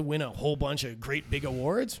expect it to win a whole bunch of great big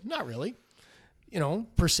awards? Not really.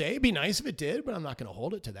 Per se, it'd be nice if it did, but I'm not going to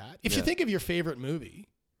hold it to that. If you think of your favorite movie,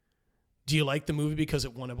 do you like the movie because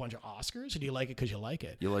it won a bunch of Oscars, or do you like it because you like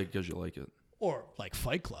it? You like it because you like it. Or like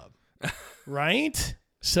Fight Club, right?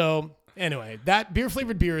 So anyway, that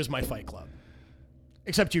beer-flavored beer is my Fight Club.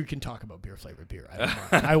 Except you can talk about beer-flavored beer.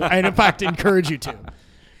 I in fact encourage you to.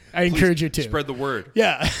 Encourage you to. Spread the word.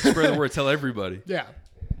 Yeah. Spread the word. Tell everybody. Yeah.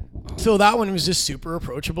 So that one was just super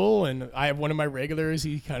approachable, and I have one of my regulars.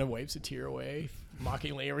 He kind of wipes a tear away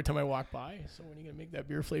mockingly every time I walk by. So when are you going to make that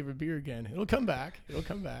beer-flavored beer again? It'll come back.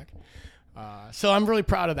 So I'm really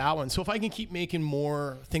proud of that one. So if I can keep making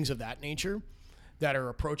more things of that nature that are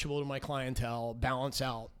approachable to my clientele, balance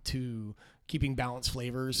out to keeping balanced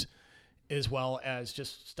flavors, as well as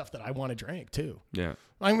just stuff that I want to drink too. Yeah.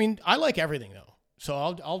 I mean, I like everything though.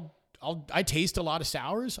 So I taste a lot of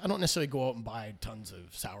sours. I don't necessarily go out and buy tons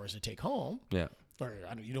of sours to take home. Yeah. Or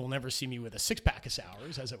you'll never see me with a 6-pack of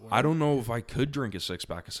sours, as it were. I don't know if I could drink a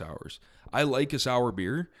 6-pack of sours. I like a sour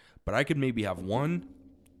beer, but I could maybe have 1,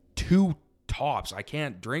 2 tops. I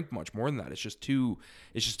can't drink much more than that. It's just too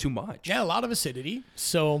much. Yeah, a lot of acidity.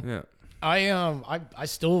 So Yeah. I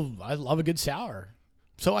love a good sour.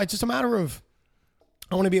 So it's just a matter of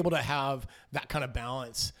I want to be able to have that kind of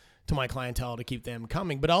balance to my clientele to keep them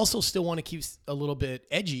coming, but I also still want to keep a little bit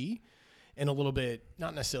edgy and a little bit,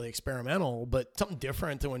 not necessarily experimental, but something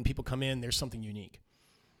different. That when people come in, there's something unique.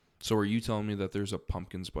 So are you telling me that there's a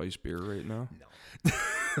pumpkin spice beer right now?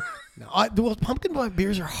 No. Well, pumpkin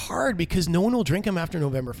beers are hard because no one will drink them after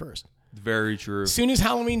November 1st. Very true. As soon as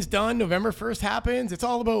Halloween's done, November 1st happens, it's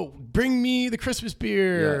all about bring me the Christmas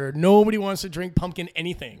beer. Yeah. Nobody wants to drink pumpkin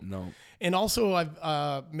anything. No. And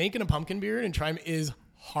also, making a pumpkin beer and trying is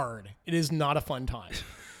hard. It is not a fun time.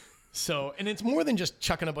 So, and it's more than just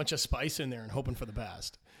chucking a bunch of spice in there and hoping for the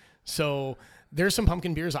best. So there's some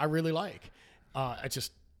pumpkin beers I really like.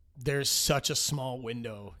 There's such a small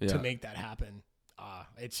window to make that happen.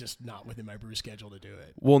 It's just not within my brew schedule to do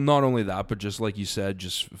it. Well, not only that, but just like you said,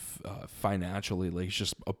 just financially, like it's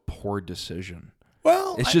just a poor decision.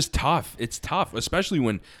 Well, It's just tough. It's tough, especially,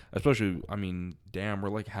 I mean, damn, we're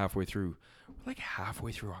like halfway through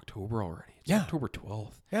October already. It's October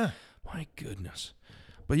 12th. Yeah. My goodness.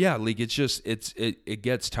 But yeah, like it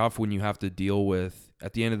gets tough when you have to deal with,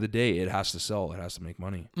 at the end of the day, it has to sell. It has to make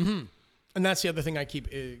money. Mm-hmm. And that's the other thing I keep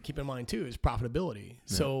in mind too, is profitability. Yeah.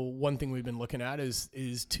 So one thing we've been looking at is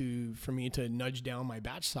for me to nudge down my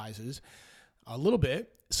batch sizes a little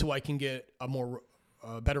bit so I can get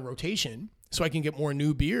a better rotation, so I can get more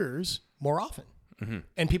new beers more often. Mm-hmm.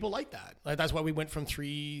 And people like that. That's why we went from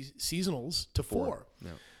 3 seasonals to 4.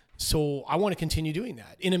 Yeah. So I want to continue doing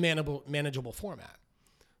that in a manageable format.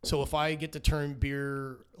 So if I get to turn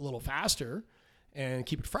beer a little faster and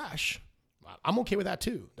keep it fresh, I'm okay with that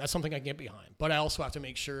too. That's something I can get behind. But I also have to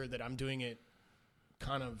make sure that I'm doing it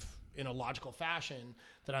kind of in a logical fashion,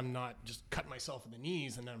 that I'm not just cutting myself in the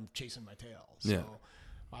knees and then I'm chasing my tail. So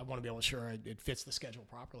I want to be able to ensure it fits the schedule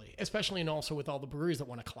properly, especially and also with all the breweries that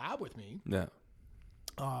want to collab with me. Yeah.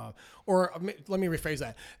 Or let me rephrase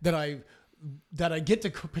that I get to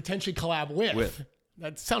potentially collab with.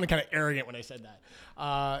 That sounded kind of arrogant when I said that.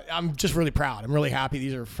 I'm just really proud. I'm really happy.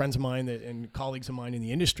 These are friends of mine and colleagues of mine in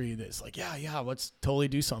the industry that's like, yeah, let's totally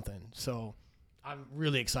do something. So I'm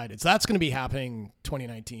really excited. So that's going to be happening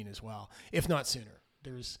 2019 as well, if not sooner.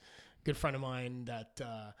 There's a good friend of mine that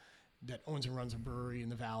owns and runs a brewery in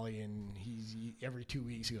the Valley, and he every 2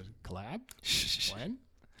 weeks he goes, collab? When?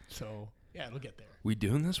 So yeah, it'll get there. We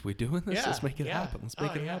doing this? Yeah, Let's make it happen. Let's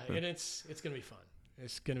make it happen. And it's going to be fun.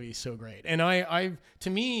 It's going to be so great. And I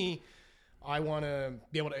want to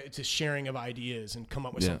be able to, it's a sharing of ideas and come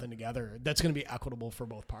up with something together that's going to be equitable for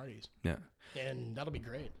both parties. Yeah. And that'll be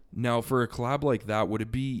great. Now, for a collab like that,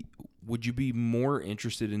 would you be more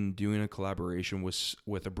interested in doing a collaboration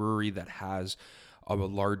with a brewery that has a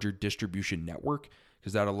larger distribution network?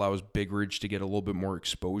 Because that allows Big Ridge to get a little bit more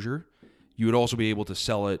exposure. You would also be able to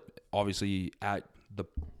sell it, obviously, at the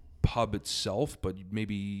pub itself, but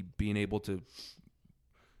maybe being able to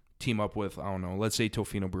team up with, I don't know, let's say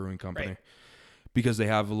Tofino Brewing Company, right, because they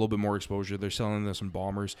have a little bit more exposure. They're selling this in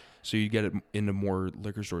Bombers, so you get it into more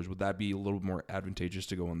liquor stores. Would that be a little more advantageous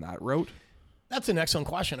to go on that route? That's an excellent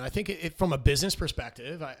question. I think from a business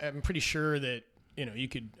perspective, I'm pretty sure that, you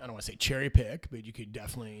could, I don't want to say cherry pick, but you could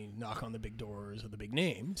definitely knock on the big doors of the big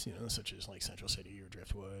names, such as like Central City or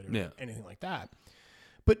Driftwood or anything like that.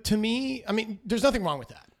 But to me, I mean, there's nothing wrong with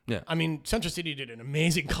that. Yeah. I mean, Central City did an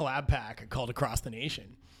amazing collab pack called Across the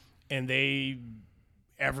Nation. And they,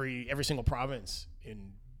 every single province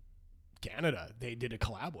in Canada, they did a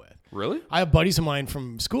collab with. Really? I have buddies of mine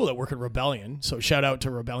from school that work at Rebellion. So shout out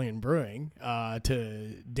to Rebellion Brewing,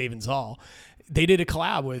 to Dave and Zal. They did a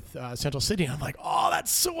collab with Central City. And I'm like, oh, that's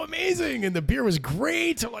so amazing. And the beer was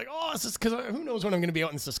great. I'm like, oh, this is because who knows when I'm going to be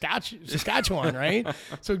out in Saskatchewan, right?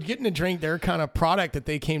 So getting to drink their kind of product that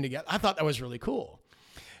they came together, I thought that was really cool.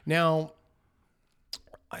 Now,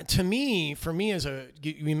 to me,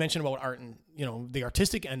 we mentioned about art and, the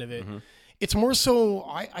artistic end of it. Mm-hmm. It's more so,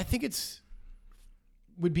 I think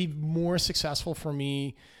would be more successful for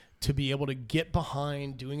me to be able to get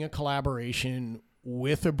behind doing a collaboration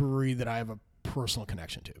with a brewery that I have a personal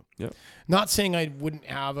connection to. Yeah. Not saying I wouldn't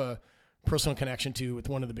have a personal connection to with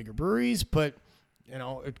one of the bigger breweries, but,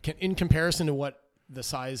 in comparison to what the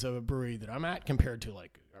size of a brewery that I'm at compared to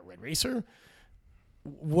like a Red Racer,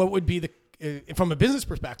 what would be from a business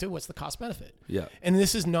perspective, what's the cost benefit? Yeah. And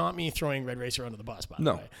this is not me throwing Red Racer under the bus, by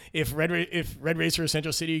the way. If Red Racer is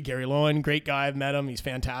Central City, Gary Lowen, great guy, I've met him, he's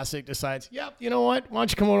fantastic, decides, you know what? Why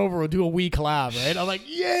don't you come on over, we'll do a wee collab, right? I'm like,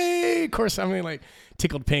 yay! Of course, I'm like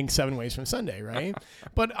tickled pink 7 ways from Sunday, right?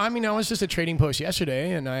 But I mean, I was just at Trading Post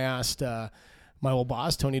yesterday, and I asked my old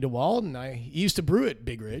boss, Tony DeWald, and he used to brew at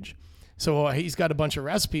Big Ridge. So he's got a bunch of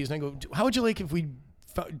recipes, and I go, how would you like if we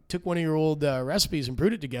took one of your old recipes and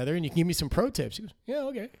brewed it together, and you can give me some pro tips? He goes, yeah,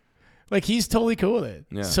 okay. Like, he's totally cool with it.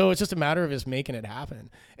 Yeah. So it's just a matter of just making it happen.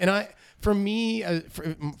 And for me,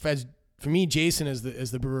 Jason as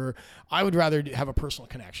the brewer, I would rather have a personal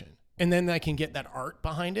connection, and then I can get that art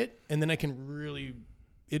behind it, and then I can really,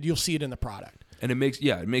 you'll see it in the product. And it makes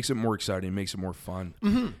it more exciting, it makes it more fun.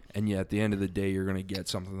 Mm-hmm. And at the end of the day, you're going to get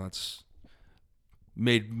something that's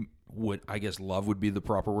made, what I guess love would be the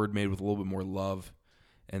proper word, made with a little bit more love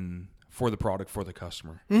and for the product, for the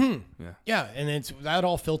customer. Mm-hmm. Yeah. And that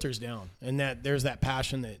all filters down, and that there's that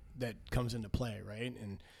passion that comes into play. Right.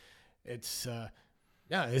 And it's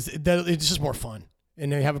just more fun,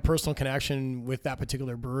 and they have a personal connection with that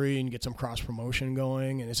particular brewery and get some cross promotion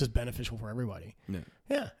going, and it's just beneficial for everybody.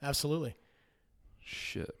 Yeah, absolutely.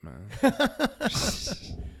 Shit, man.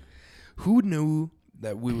 Who knew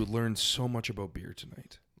that we would learn so much about beer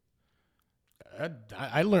tonight?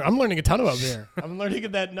 I'm learning a ton about beer. I'm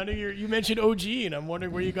learning that none of you mentioned OG, and I'm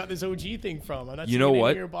wondering where you got this OG thing from. I'm not You know seeing any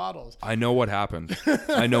what? of your bottles. I know what happened.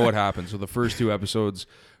 So the first 2 episodes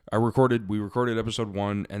we recorded episode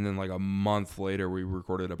 1, and then like a month later we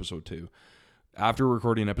recorded episode 2. After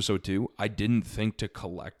recording episode 2, I didn't think to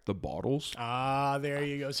collect the bottles. Ah, there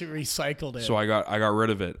you go. So you recycled it. So I got rid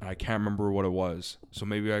of it. I can't remember what it was. So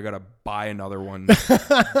maybe I got to buy another one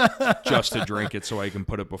just to drink it so I can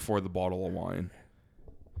put it before the bottle of wine.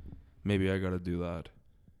 Maybe I got to do that.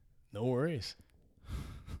 No worries.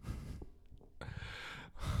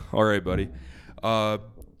 All right, buddy.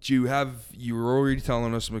 You were already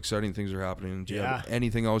telling us some exciting things are happening. Do you have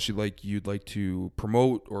anything else you'd like to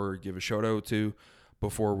promote or give a shout out to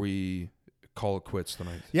before we call it quits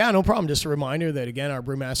tonight? Yeah, no problem. Just a reminder that, again, our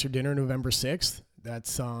Brewmaster dinner November 6th.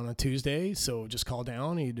 That's on a Tuesday, so just call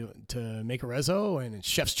down to make a rezo, and it's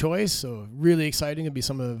chef's choice. So really exciting. It'll be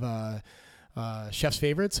some of chef's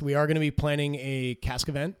favorites. We are going to be planning a cask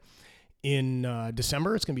event in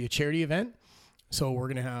December. It's going to be a charity event. So we're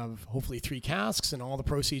going to have hopefully 3 casks, and all the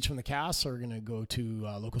proceeds from the casks are going to go to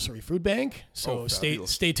local Surrey Food Bank. So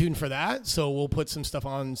stay tuned for that. So we'll put some stuff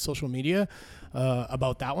on social media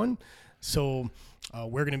about that one. So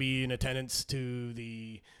we're going to be in attendance to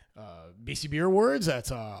the BC Beer Awards.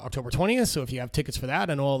 That's October 20th. So if you have tickets for that,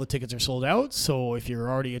 I know all the tickets are sold out. So if you're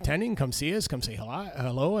already attending, come see us, come say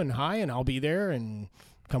hello and hi, and I'll be there, and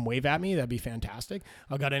come wave at me. That'd be fantastic.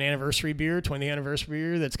 I've got an anniversary beer, 20th anniversary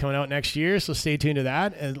beer that's coming out next year. So stay tuned to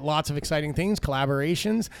that. And lots of exciting things,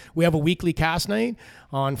 collaborations. We have a weekly cask night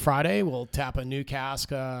on Friday. We'll tap a new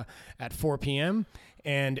cask at 4 p.m.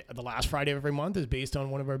 And the last Friday of every month is based on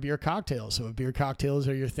one of our beer cocktails. So if beer cocktails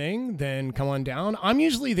are your thing, then come on down. I'm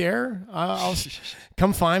usually there. I'll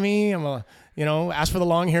come find me. Ask for the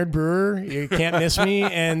long-haired brewer. You can't miss me.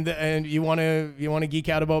 And you want to geek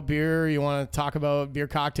out about beer. You want to talk about beer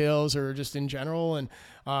cocktails or just in general. And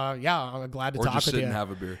I'm glad to talk with you. Or just sit and have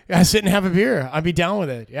a beer. Yeah, sit and have a beer. I'd be down with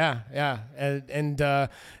it. Yeah. And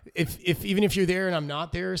if even if you're there and I'm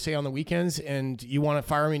not there, say on the weekends, and you want to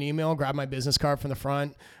fire me an email, grab my business card from the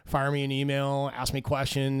front, fire me an email, ask me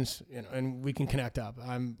questions, and we can connect up.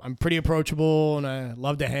 I'm pretty approachable, and I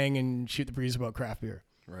love to hang and shoot the breeze about craft beer.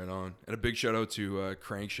 Right on. And a big shout out to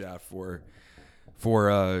Crankshaft for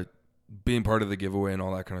being part of the giveaway and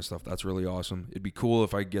all that kind of stuff. That's really awesome. It'd be cool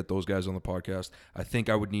if I could get those guys on the podcast. I think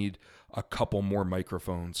I would need a couple more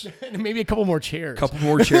microphones. Maybe a couple more chairs. Couple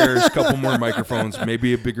more microphones,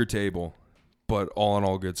 maybe a bigger table. But all in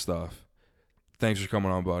all, good stuff. Thanks for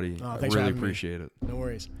coming on, buddy. I really appreciate it. No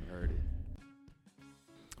worries. Alrighty.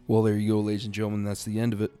 Well, there you go, ladies and gentlemen. That's the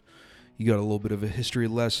end of it. You got a little bit of a history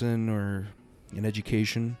lesson or an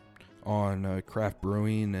education on craft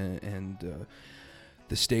brewing and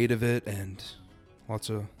the state of it, and lots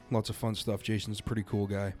of fun stuff. Jason's a pretty cool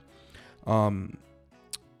guy.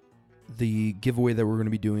 The giveaway that we're going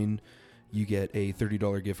to be doing, you get a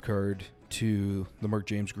 $30 gift card to the Mark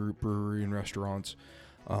James Group Brewery and Restaurants.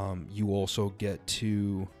 You also get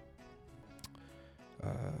to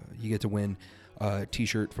win a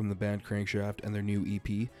t-shirt from the band Crankshaft and their new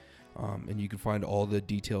EP. And you can find all the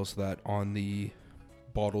details of that on the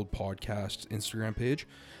Bottled Podcast Instagram page.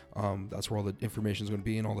 That's where all the information is going to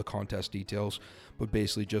be and all the contest details. But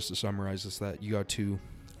basically, just to summarize this, that you got to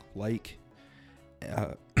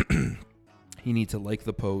you need to like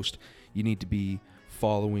the post. You need to be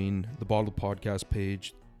following the Bottled Podcast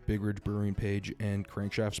page, Big Ridge Brewing page, and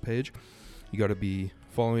Crankshaft's page. You got to be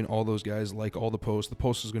following all those guys, like all the posts. The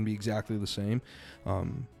post is going to be exactly the same.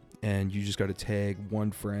 And you just got to tag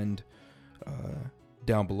one friend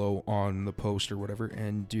down below on the post or whatever,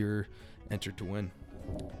 and you're entered to win.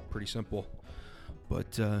 Pretty simple.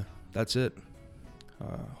 But that's it.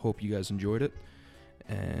 Hope you guys enjoyed it.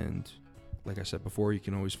 And like I said before, you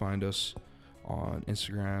can always find us on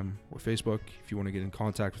Instagram or Facebook. If you want to get in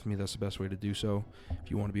contact with me, that's the best way to do so. If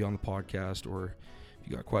you want to be on the podcast, or if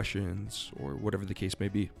you got questions, or whatever the case may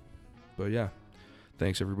be. But yeah,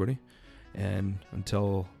 thanks everybody. And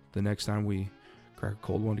until the next time we crack a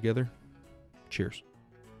cold one together, cheers.